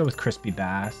 Let's go with crispy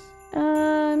bass.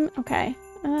 Okay.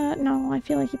 No, I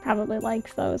feel like he probably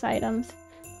likes those items.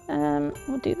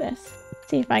 We'll do this.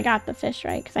 See if I got the fish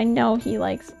right, because I know he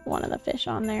likes one of the fish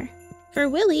on there. For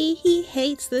Willy, he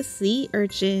hates the sea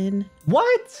urchin.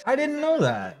 What? I didn't know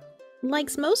that.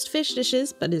 Likes most fish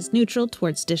dishes, but is neutral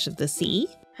towards dish of the sea.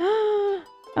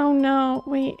 Oh no,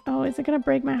 wait. Oh, is it gonna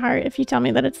break my heart if you tell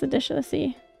me that it's the dish of the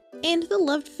sea? And the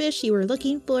loved fish you were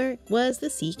looking for was the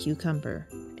sea cucumber.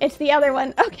 It's the other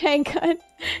one. Okay,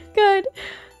 good.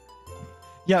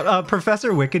 Yeah,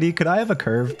 Professor Wickedy, could I have a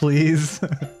curve, please?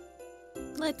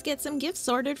 Let's get some gifts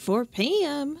sorted for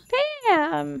Pam.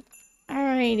 Pam!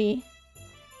 Alrighty.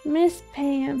 Miss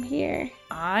Pam here.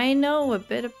 I know a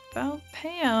bit about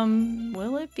Pam.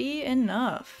 Will it be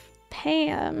enough?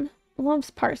 Pam loves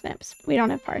parsnips. We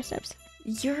don't have parsnips.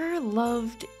 Your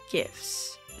loved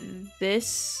gifts.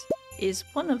 This is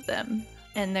one of them.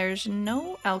 And there's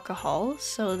no alcohol,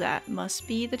 so that must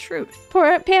be the truth.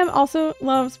 Poor Pam also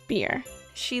loves beer.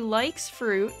 She likes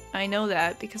fruit. I know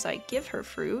that because I give her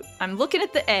fruit. I'm looking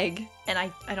at the egg, and I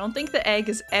don't think the egg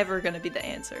is ever going to be the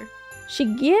answer. She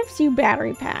gives you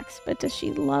battery packs, but does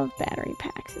she love battery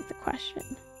packs is the question.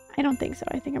 I don't think so.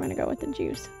 I think I'm going to go with the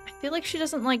juice. I feel like she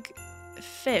doesn't like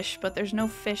fish, but there's no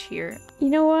fish here. You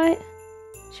know what?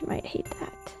 She might hate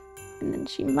that. And then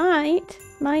she might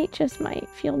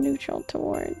feel neutral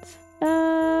towards.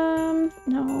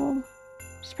 No.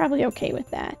 She's probably okay with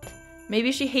that.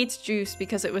 Maybe she hates juice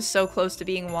because it was so close to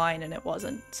being wine and it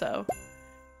wasn't, so.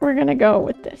 We're gonna go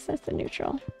with this as the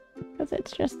neutral. Because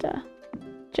it's just a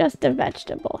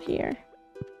vegetable here.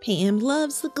 Pam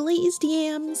loves the glazed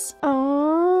yams.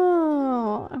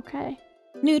 Oh, okay.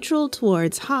 Neutral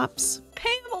towards hops.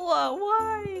 Pamela,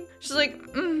 why? She's like,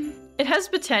 it has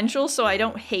potential, so I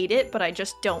don't hate it, but I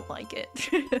just don't like it.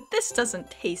 This doesn't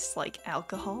taste like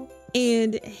alcohol.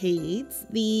 And hates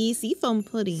the seafoam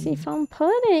pudding. Seafoam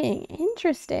pudding.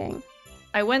 Interesting.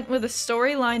 I went with a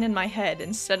storyline in my head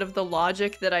instead of the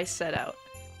logic that I set out.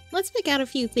 Let's pick out a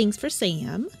few things for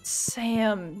Sam.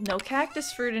 Sam, no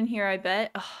cactus fruit in here, I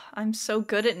bet. Ugh, I'm so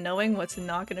good at knowing what's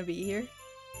not gonna be here.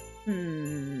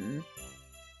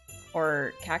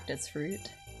 Or cactus fruit.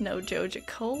 No Joja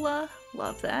Cola.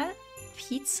 Love that.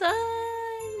 Pizza?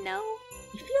 No.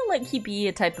 You feel like he'd be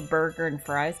a type of burger and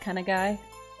fries kind of guy.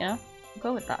 You know? I'll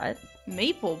go with that.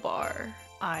 Maple bar.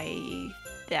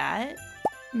 That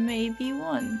may be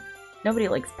one. Nobody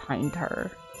likes pine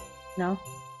tar. No?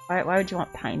 Why would you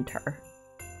want pine tar?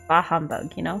 Bah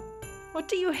humbug, you know? What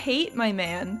do you hate, my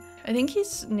man? I think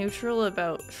he's neutral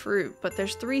about fruit, but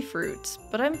there's 3 fruits.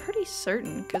 But I'm pretty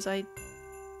certain, because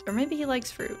or maybe he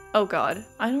likes fruit. Oh god,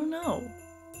 I don't know.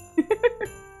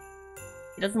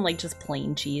 He doesn't like just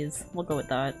plain cheese. We'll go with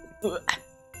that.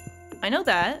 I know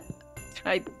that.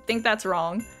 I think that's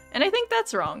wrong. And I think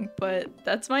that's wrong, but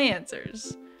that's my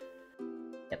answers.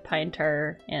 Yeah, pine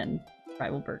tar and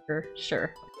rival burger.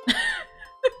 Sure.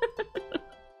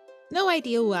 No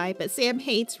idea why, but Sam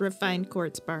hates refined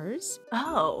quartz bars.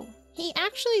 Oh. He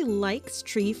actually likes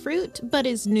tree fruit, but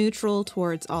is neutral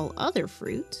towards all other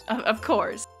fruit. Of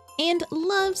course. And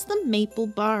loves the maple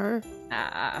bar.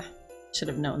 Should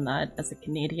have known that as a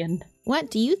Canadian. What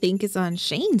do you think is on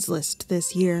Shane's list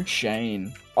this year?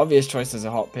 Shane. Obvious choice is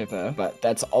a hot pepper, but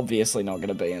that's obviously not going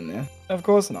to be in there. Of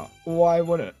course not. Why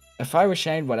would it? If I was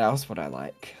Shane, what else would I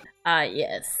like?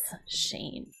 Yes.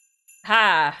 Shane.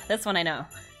 Ha! This one I know.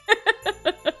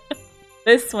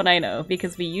 This one I know,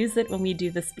 because we use it when we do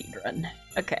the speedrun.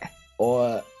 Okay.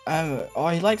 Or,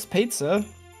 he likes pizza.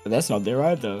 But that's not there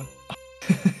either.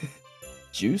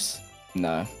 Juice?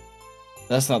 No.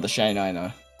 That's not the Shane I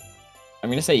know.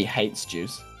 I'm gonna say he hates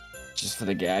juice. Just for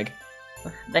the gag.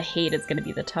 The hate is gonna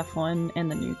be the tough one, and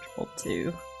the neutral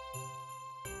too.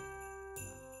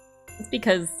 It's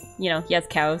because, you know, he has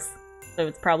cows. So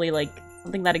it's probably like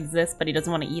something that exists, but he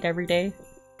doesn't want to eat every day.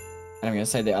 And I'm gonna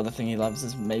say the other thing he loves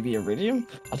is maybe iridium?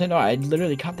 I don't know, I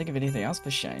literally can't think of anything else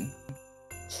for Shane.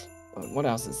 What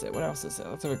else is there? Let's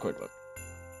have a quick look.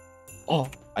 Oh,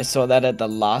 I saw that at the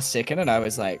last second and I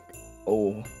was like,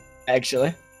 oh,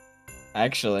 actually.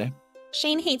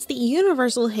 Shane hates the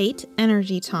universal hate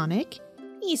energy tonic.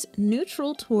 He's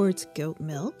neutral towards goat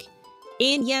milk.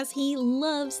 And yes, he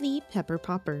loves the pepper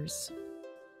poppers.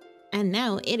 And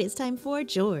now it is time for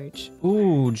George.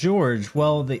 Ooh, George.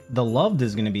 Well, the loved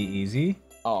is going to be easy.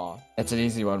 Oh, it's an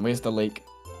easy one. Where's the leak?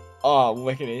 Oh,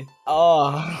 Wickedy.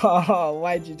 Oh,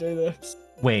 why'd you do this?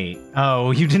 Wait.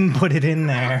 Oh, you didn't put it in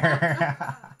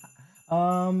there.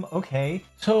 Okay.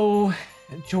 So,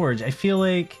 George, I feel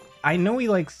like I know he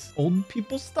likes old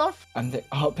people stuff. And the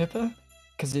hot pepper?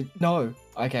 No.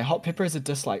 Okay, hot pepper is a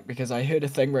dislike because I heard a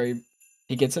thing where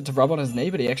he gets it to rub on his knee,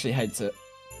 but he actually hates it.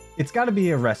 It's got to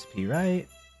be a recipe, right?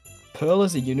 Pearl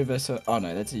is a universal... Oh,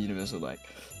 no, that's a universal, like...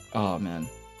 Oh, man.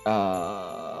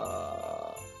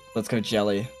 Let's go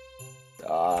jelly.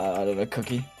 I don't know,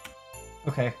 cookie.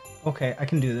 Okay, I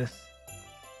can do this.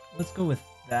 Let's go with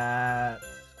that.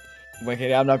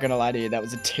 Wickedy, I'm not gonna lie to you, that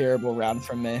was a terrible round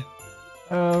from me.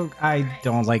 Oh, I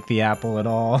don't like the apple at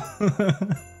all.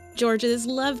 George's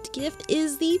loved gift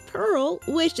is the pearl,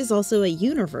 which is also a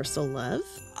universal love.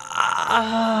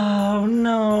 Oh,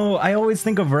 no. I always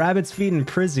think of rabbit's feet and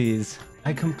prizzies.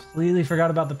 I completely forgot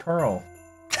about the pearl.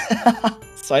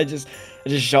 So I just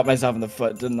shot myself in the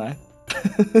foot, didn't I?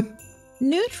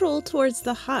 Neutral towards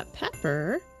the hot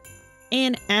pepper,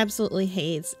 and absolutely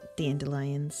hates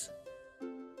dandelions.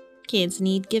 Kids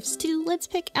need gifts too. Let's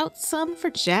pick out some for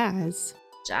Jazz.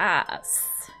 Jazz.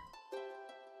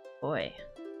 Boy.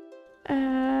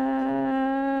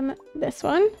 This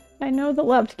one. I know the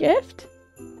loved gift.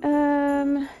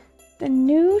 The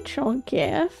neutral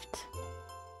gift.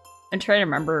 I'm trying to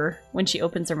remember when she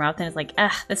opens her mouth and is like,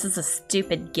 this is a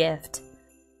stupid gift.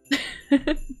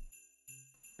 I'm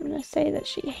gonna say that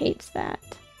she hates that.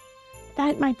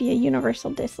 That might be a universal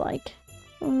dislike.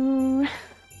 We'll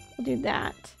do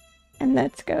that. And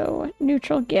let's go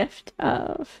neutral gift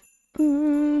of...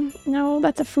 no,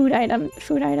 that's a food item.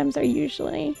 Food items are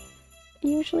usually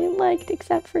usually liked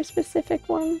except for specific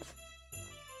ones.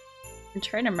 I'm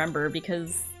trying to remember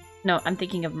because... No, I'm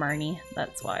thinking of Marnie.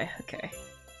 That's why. Okay.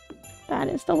 That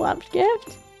is the loved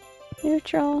gift.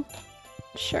 Neutral.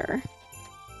 Sure.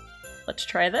 Let's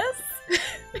try this.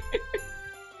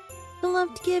 The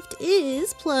loved gift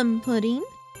is plum pudding.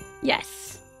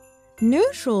 Yes.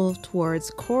 Neutral towards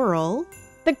coral.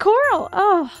 The coral!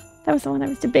 Oh, that was the one I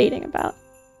was debating about.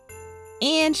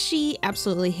 And she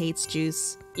absolutely hates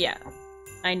juice. Yeah.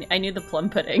 I knew the plum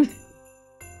pudding.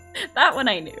 That one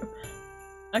I knew.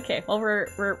 Okay, well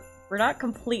we're not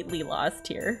completely lost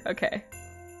here. Okay.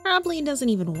 Probably doesn't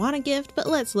even want a gift, but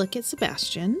let's look at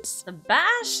Sebastian's.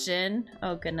 Sebastian?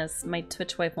 Oh goodness, my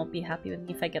Twitch wife won't be happy with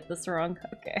me if I get this wrong.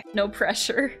 Okay. No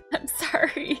pressure. I'm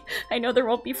sorry. I know there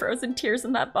won't be frozen tears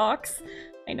in that box.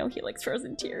 I know he likes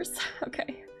frozen tears.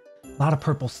 Okay. A lot of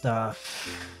purple stuff.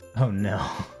 Oh no.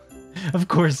 Of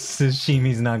course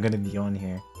sashimi's not gonna be on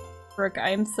here. Brooke, I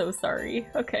am so sorry.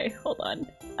 Okay, hold on.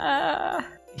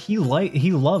 He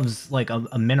loves like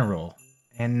a mineral,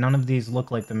 and none of these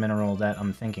look like the mineral that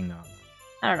I'm thinking of.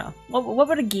 I don't know. What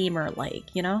would a gamer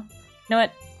like, you know? You know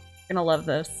what? You're gonna love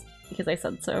this because I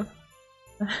said so.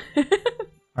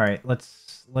 Alright,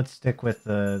 let's stick with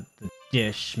the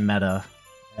dish meta.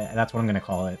 That's what I'm gonna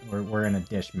call it. We're in a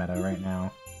dish meta right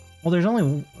now. Well, there's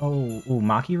only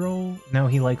maki roll? No,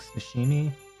 he likes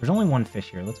sashimi. There's only one fish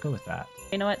here. Let's go with that.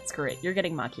 You know what? Screw it. You're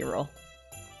getting maki roll.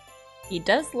 He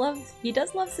does love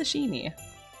sashimi.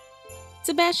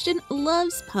 Sebastian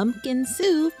loves pumpkin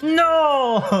soup.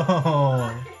 No!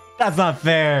 That's not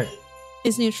fair.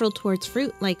 Is neutral towards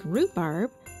fruit like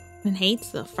rhubarb and hates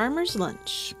the farmer's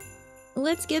lunch.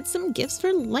 Let's get some gifts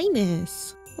for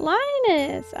Linus.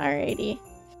 Linus! Alrighty.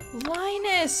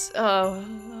 Linus!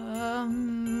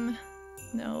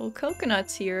 No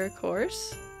coconuts here, of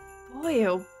course. Boy,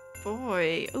 oh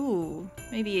boy. Ooh,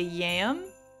 maybe a yam?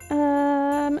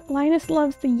 Linus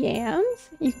loves the yams.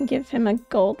 You can give him a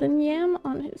golden yam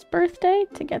on his birthday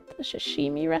to get the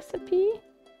sashimi recipe.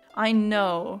 I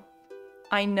know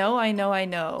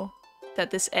that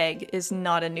this egg is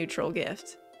not a neutral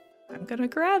gift. I'm gonna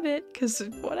grab it, because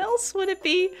what else would it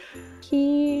be?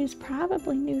 He's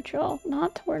probably neutral,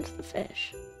 not towards the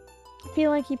fish. I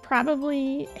feel like he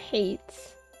probably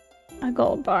hates a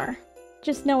gold bar.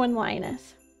 Just knowing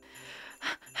Linus.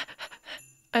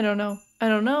 I don't know.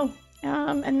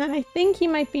 And then I think he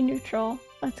might be neutral.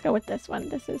 Let's go with this one.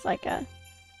 This is like an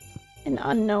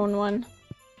unknown one.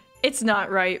 It's not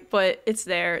right, but it's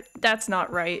there. That's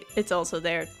not right. It's also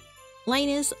there.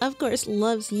 Linus, of course,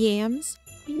 loves yams.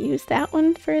 We use that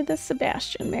one for the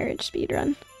Sebastian marriage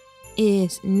speedrun.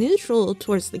 Is neutral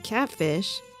towards the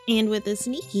catfish. And with a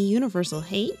sneaky universal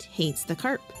hate, hates the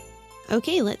carp.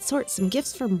 Okay, let's sort some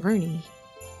gifts for Marnie.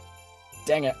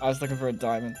 Dang it, I was looking for a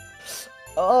diamond.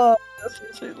 Oh, that's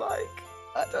what she like.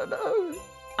 I don't know.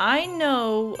 I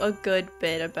know a good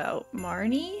bit about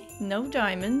Marnie. No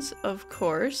diamonds, of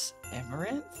course.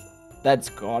 Amaranth? That's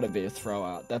gotta be a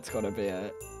throwout. That's gotta be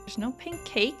it. There's no pink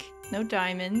cake, no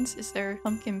diamonds. Is there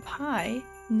pumpkin pie?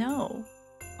 No.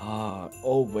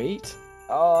 Oh wait.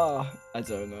 I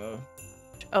don't know.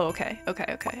 Oh, okay.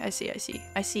 I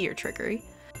see your trickery.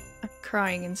 I'm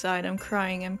crying inside. I'm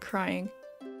crying.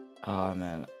 Oh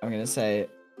man, I'm gonna say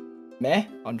meh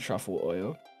on truffle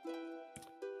oil.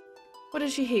 What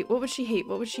does she hate? What would she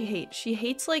hate? She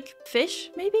hates, like,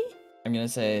 fish, maybe? I'm gonna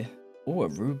say, a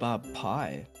rhubarb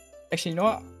pie. Actually, you know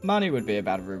what? Marnie would be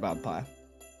about a rhubarb pie.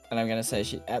 And I'm gonna say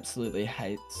she absolutely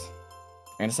hates...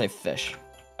 I'm gonna say fish.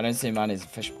 I don't see Marnie as a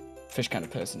fish kind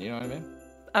of person, you know what I mean?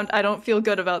 I don't feel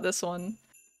good about this one.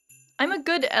 I'm a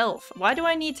good elf. Why do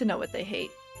I need to know what they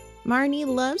hate? Marnie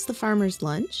loves the farmer's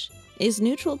lunch, is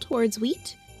neutral towards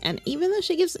wheat, and even though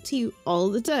she gives it to you all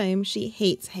the time, she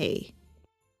hates hay.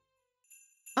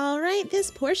 Alright,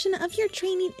 this portion of your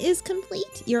training is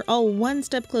complete. You're all one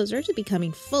step closer to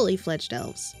becoming fully fledged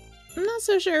elves. I'm not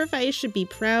so sure if I should be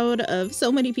proud of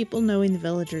so many people knowing the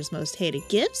villagers' most hated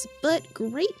gifts, but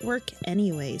great work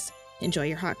anyways. Enjoy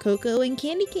your hot cocoa and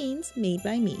candy canes made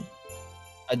by me.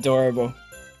 Adorable.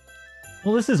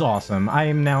 Well, this is awesome. I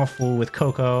am now full with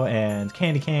cocoa and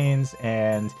candy canes,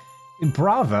 and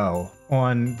bravo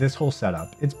on this whole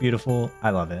setup. It's beautiful. I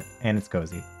love it, and it's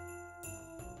cozy.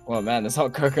 Well, man, this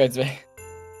hot cocoa's me.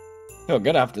 Feel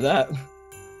good after that.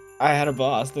 I had a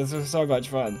blast. This was so much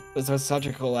fun. This was such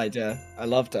a cool idea. I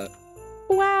loved it.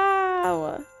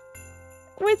 Wow!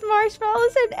 With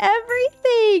marshmallows and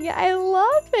everything! I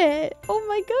love it! Oh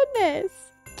my goodness!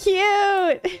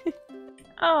 Cute!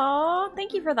 Oh,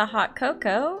 thank you for the hot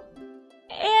cocoa.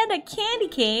 And a candy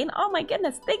cane. Oh my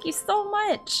goodness, thank you so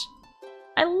much.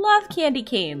 I love candy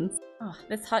canes. Oh,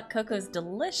 this hot cocoa is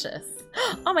delicious.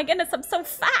 Oh my goodness, I'm so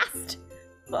fast!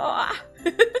 Ah.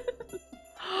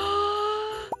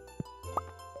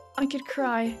 I could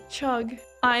cry. Chug.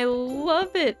 I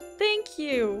love it. Thank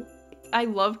you. I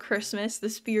love Christmas, the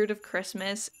spirit of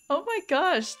Christmas. Oh my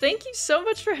gosh, thank you so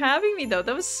much for having me though.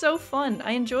 That was so fun.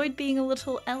 I enjoyed being a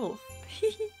little elf.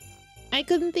 I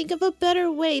couldn't think of a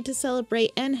better way to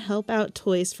celebrate and help out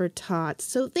Toys for Tots,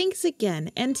 so thanks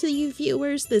again. And to you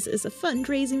viewers, this is a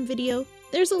fundraising video.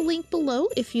 There's a link below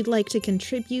if you'd like to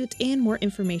contribute and more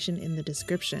information in the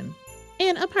description.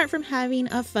 And apart from having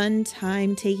a fun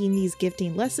time taking these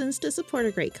gifting lessons to support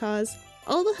a great cause,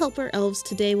 all the helper elves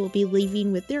today will be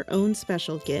leaving with their own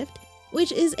special gift,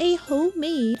 which is a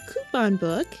homemade coupon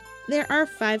book. There are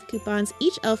 5 coupons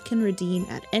each elf can redeem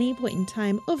at any point in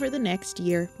time over the next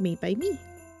year, made by me.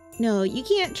 No, you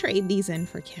can't trade these in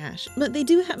for cash, but they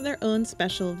do have their own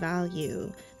special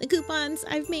value. The coupons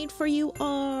I've made for you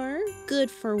are good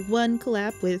for 1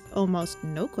 collab with almost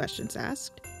no questions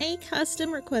asked, a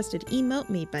custom requested emote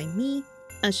made by me,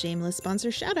 a shameless sponsor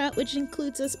shoutout, which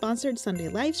includes a sponsored Sunday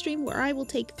livestream where I will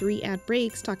take 3 ad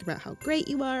breaks, talk about how great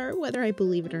you are, whether I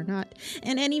believe it or not,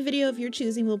 and any video of your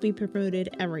choosing will be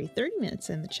promoted every 30 minutes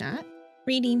in the chat.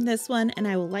 Reading this one, and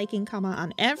I will like and comment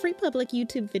on every public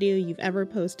YouTube video you've ever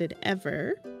posted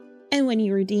ever. And when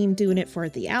you redeem doing it for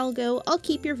the algo, I'll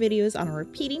keep your videos on a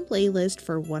repeating playlist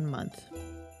for 1 month.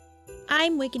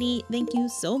 I'm Wickedy, thank you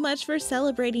so much for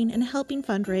celebrating and helping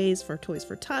fundraise for Toys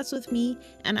for Tots with me,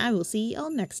 and I will see y'all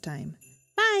next time.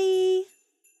 Bye!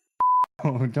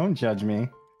 Oh, don't judge me.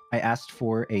 I asked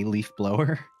for a leaf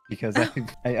blower because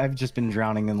I've just been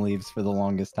drowning in leaves for the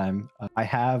longest time. I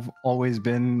have always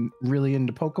been really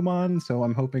into Pokemon, so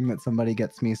I'm hoping that somebody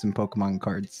gets me some Pokemon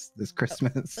cards this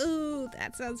Christmas. Ooh,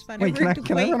 that sounds fun. Wait, can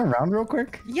I run around real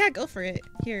quick? Yeah, go for it.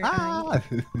 Here,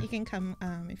 you can come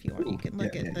if you want. You can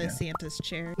look yeah, at the Santa's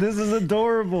chair. This is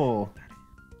adorable.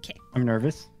 Okay. I'm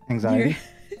nervous. Anxiety.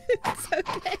 It's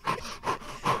okay.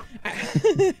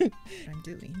 I'm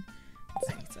doing.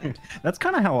 That's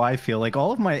kind of how I feel. Like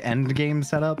all of my end game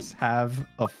setups have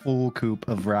a full coop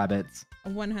of rabbits.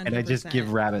 100%. And I just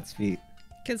give rabbits feet.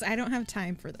 Because I don't have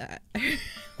time for that. I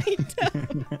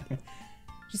don't.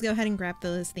 Just go ahead and grab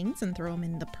those things and throw them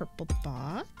in the purple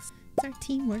box. It's our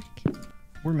teamwork.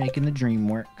 We're making the dream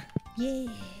work. Yay.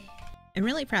 I'm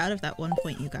really proud of that 1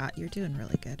 point you got. You're doing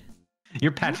really good.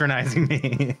 You're patronizing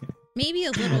me. Maybe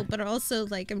a little, but also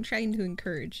like I'm trying to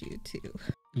encourage you too.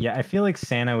 Yeah, I feel like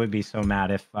Santa would be so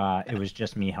mad if it was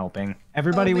just me helping.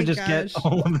 Everybody would just get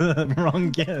all of the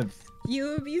wrong gifts. You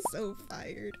would be so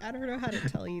fired. I don't know how to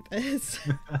tell you this.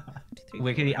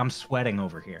 Wickedy, I'm sweating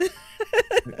over here.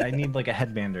 I need like a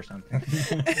headband or something. There's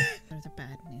the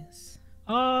bad news.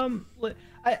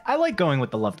 I like going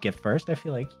with the loved gift first. I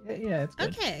feel like, yeah, it's good.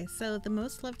 Okay, so the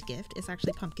most loved gift is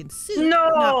actually pumpkin soup, No!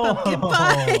 not pumpkin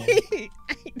pie.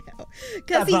 I know,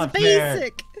 because he's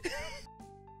basic.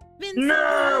 Vincent!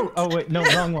 No! Oh wait, no,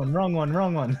 wrong one.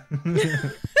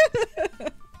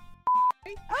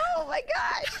 Oh my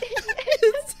gosh!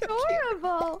 It's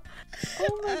horrible!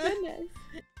 Oh my goodness.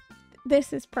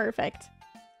 This is perfect.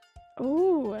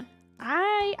 Ooh.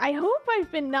 I hope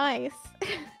I've been nice.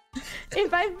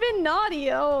 If I've been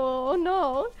naughty, oh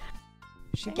no.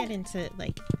 We should get into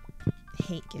like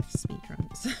hate gift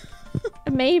speedruns.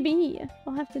 Maybe.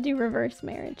 We'll have to do reverse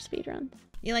marriage speedruns.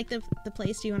 You like the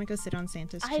place? Do you want to go sit on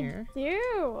Santa's chair? I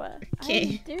do.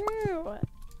 Okay. I do. There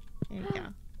you go.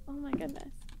 Oh my goodness.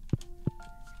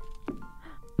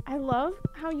 I love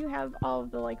how you have all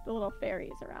of the the little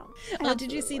fairies around. Oh,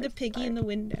 did you see the piggy in the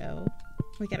window?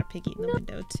 We got a piggy in the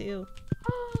window too.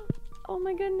 Oh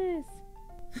my goodness.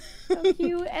 So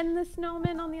cute. And the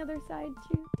snowman on the other side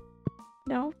too.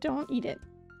 No, don't eat it.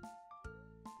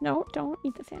 No, don't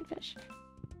eat the sandfish.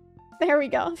 There we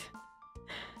go.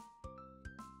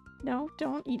 No,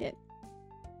 don't eat it.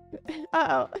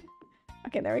 Uh-oh.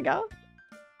 Okay, there we go.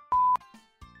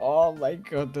 Oh my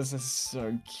god, this is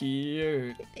so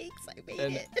cute. Thanks, I made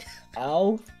An it.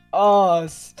 elf? Oh,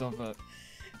 stop it.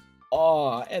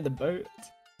 Oh, and the boat.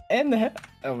 And the head.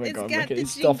 Oh my god, got Wickedy, the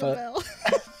stop jingle it. bell.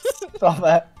 Stop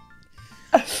it.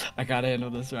 I can't handle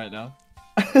this right now.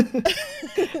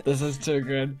 This is too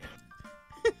good.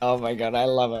 Oh my god, I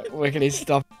love it. Wickedy,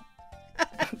 stop.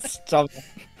 Stop it.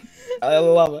 I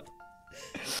love it.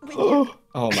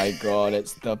 Oh my god,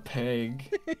 it's the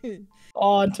pig.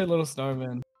 Oh, 2 little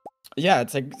snowmen. Yeah,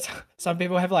 it's like some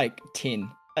people have like 10,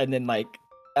 and then like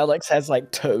Alex has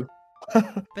like 2.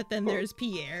 But then there's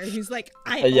Pierre, who's like,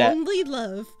 I Yeah. only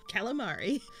love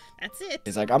calamari. That's it.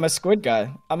 He's like, I'm a squid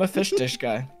guy. I'm a fish dish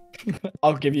guy.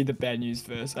 I'll give you the bad news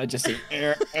first. I just say,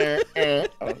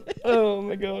 oh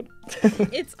my god.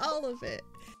 It's all of it.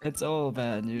 It's all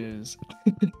bad news.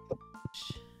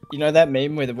 You know that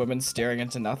meme where the woman's staring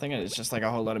into nothing and it's just like a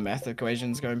whole lot of math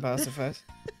equations going past her face?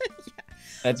 Yeah.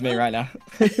 That's me right now.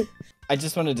 I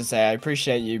just wanted to say I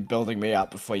appreciate you building me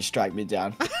up before you strike me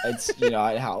down. It's, you know,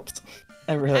 it helped.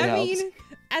 It really helped. I mean,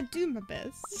 I do my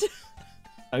best.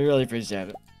 I really appreciate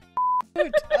it.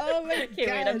 Oh my Okay,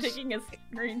 gosh. wait, I'm taking a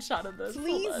screenshot of this. Hold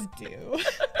Please on. do.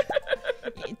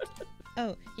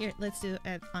 Oh, here, let's do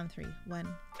it on 3. 1,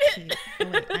 2. Oh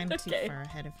wait, I'm too Okay. far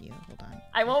ahead of you. Hold on.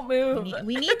 I won't move.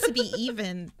 We need to be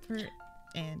even.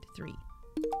 And 3.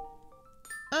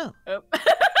 Oh, Oh.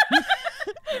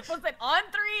 Was it on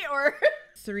 3 or?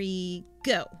 3,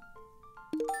 go.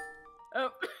 Oh.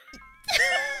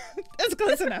 That's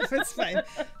close enough. It's fine.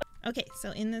 Okay,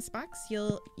 so in this box,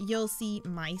 you'll see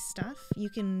my stuff. You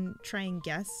can try and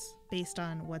guess based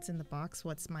on what's in the box,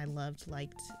 what's my loved,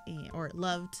 liked, or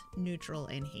loved, neutral,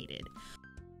 and hated.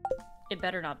 It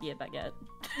better not be a baguette.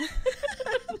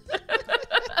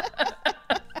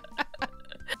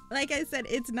 Like I said,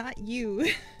 it's not you.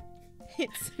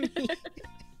 It's me.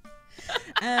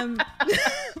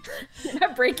 You're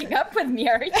not breaking up with me,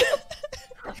 are you?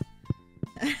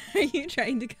 Are you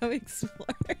trying to go explore?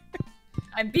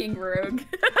 I'm being rogue.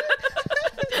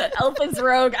 Elf is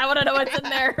rogue. I want to know what's in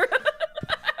there.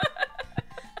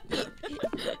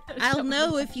 I'll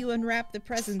know if you unwrap the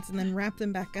presents and then wrap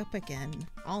them back up again.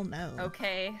 I'll know.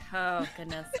 Okay. Oh,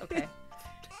 goodness. Okay.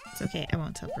 It's okay. I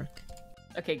won't tell Brooke.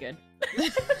 Okay, good.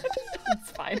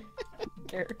 It's fine. I don't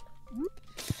care.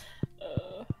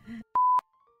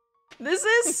 This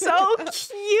is so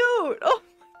cute. Oh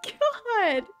my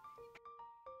god.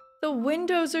 The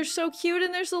windows are so cute,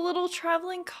 and there's a little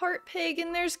traveling cart pig,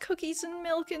 and there's cookies and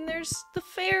milk, and there's the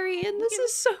fairy, and this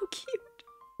is so cute.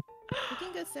 You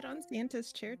can go sit on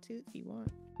Santa's chair too if you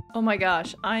want. Oh my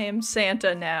gosh, I am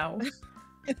Santa now.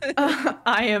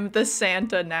 I am the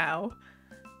Santa now.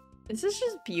 This is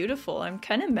just beautiful. I'm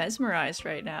kind of mesmerized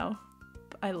right now.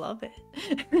 I love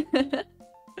it.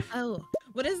 Oh,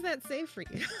 what does that say for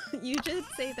you? You did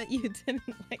say that you didn't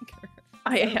like her.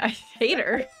 I hate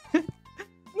her.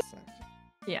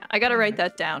 Yeah, I gotta write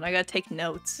that down. I gotta take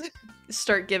notes.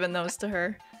 Start giving those to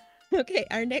her. Okay,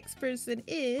 our next person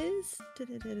is...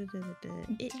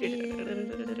 It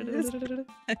is...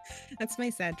 That's my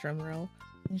sad drum roll.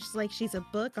 It's like she's a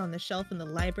book on the shelf in the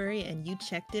library and you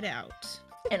checked it out.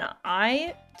 And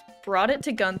I brought it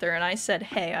to Gunther and I said,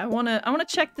 hey, I wanna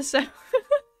check this out.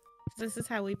 This is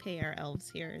how we pay our elves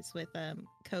here, is with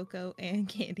cocoa and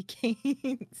candy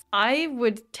canes. I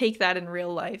would take that in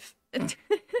real life.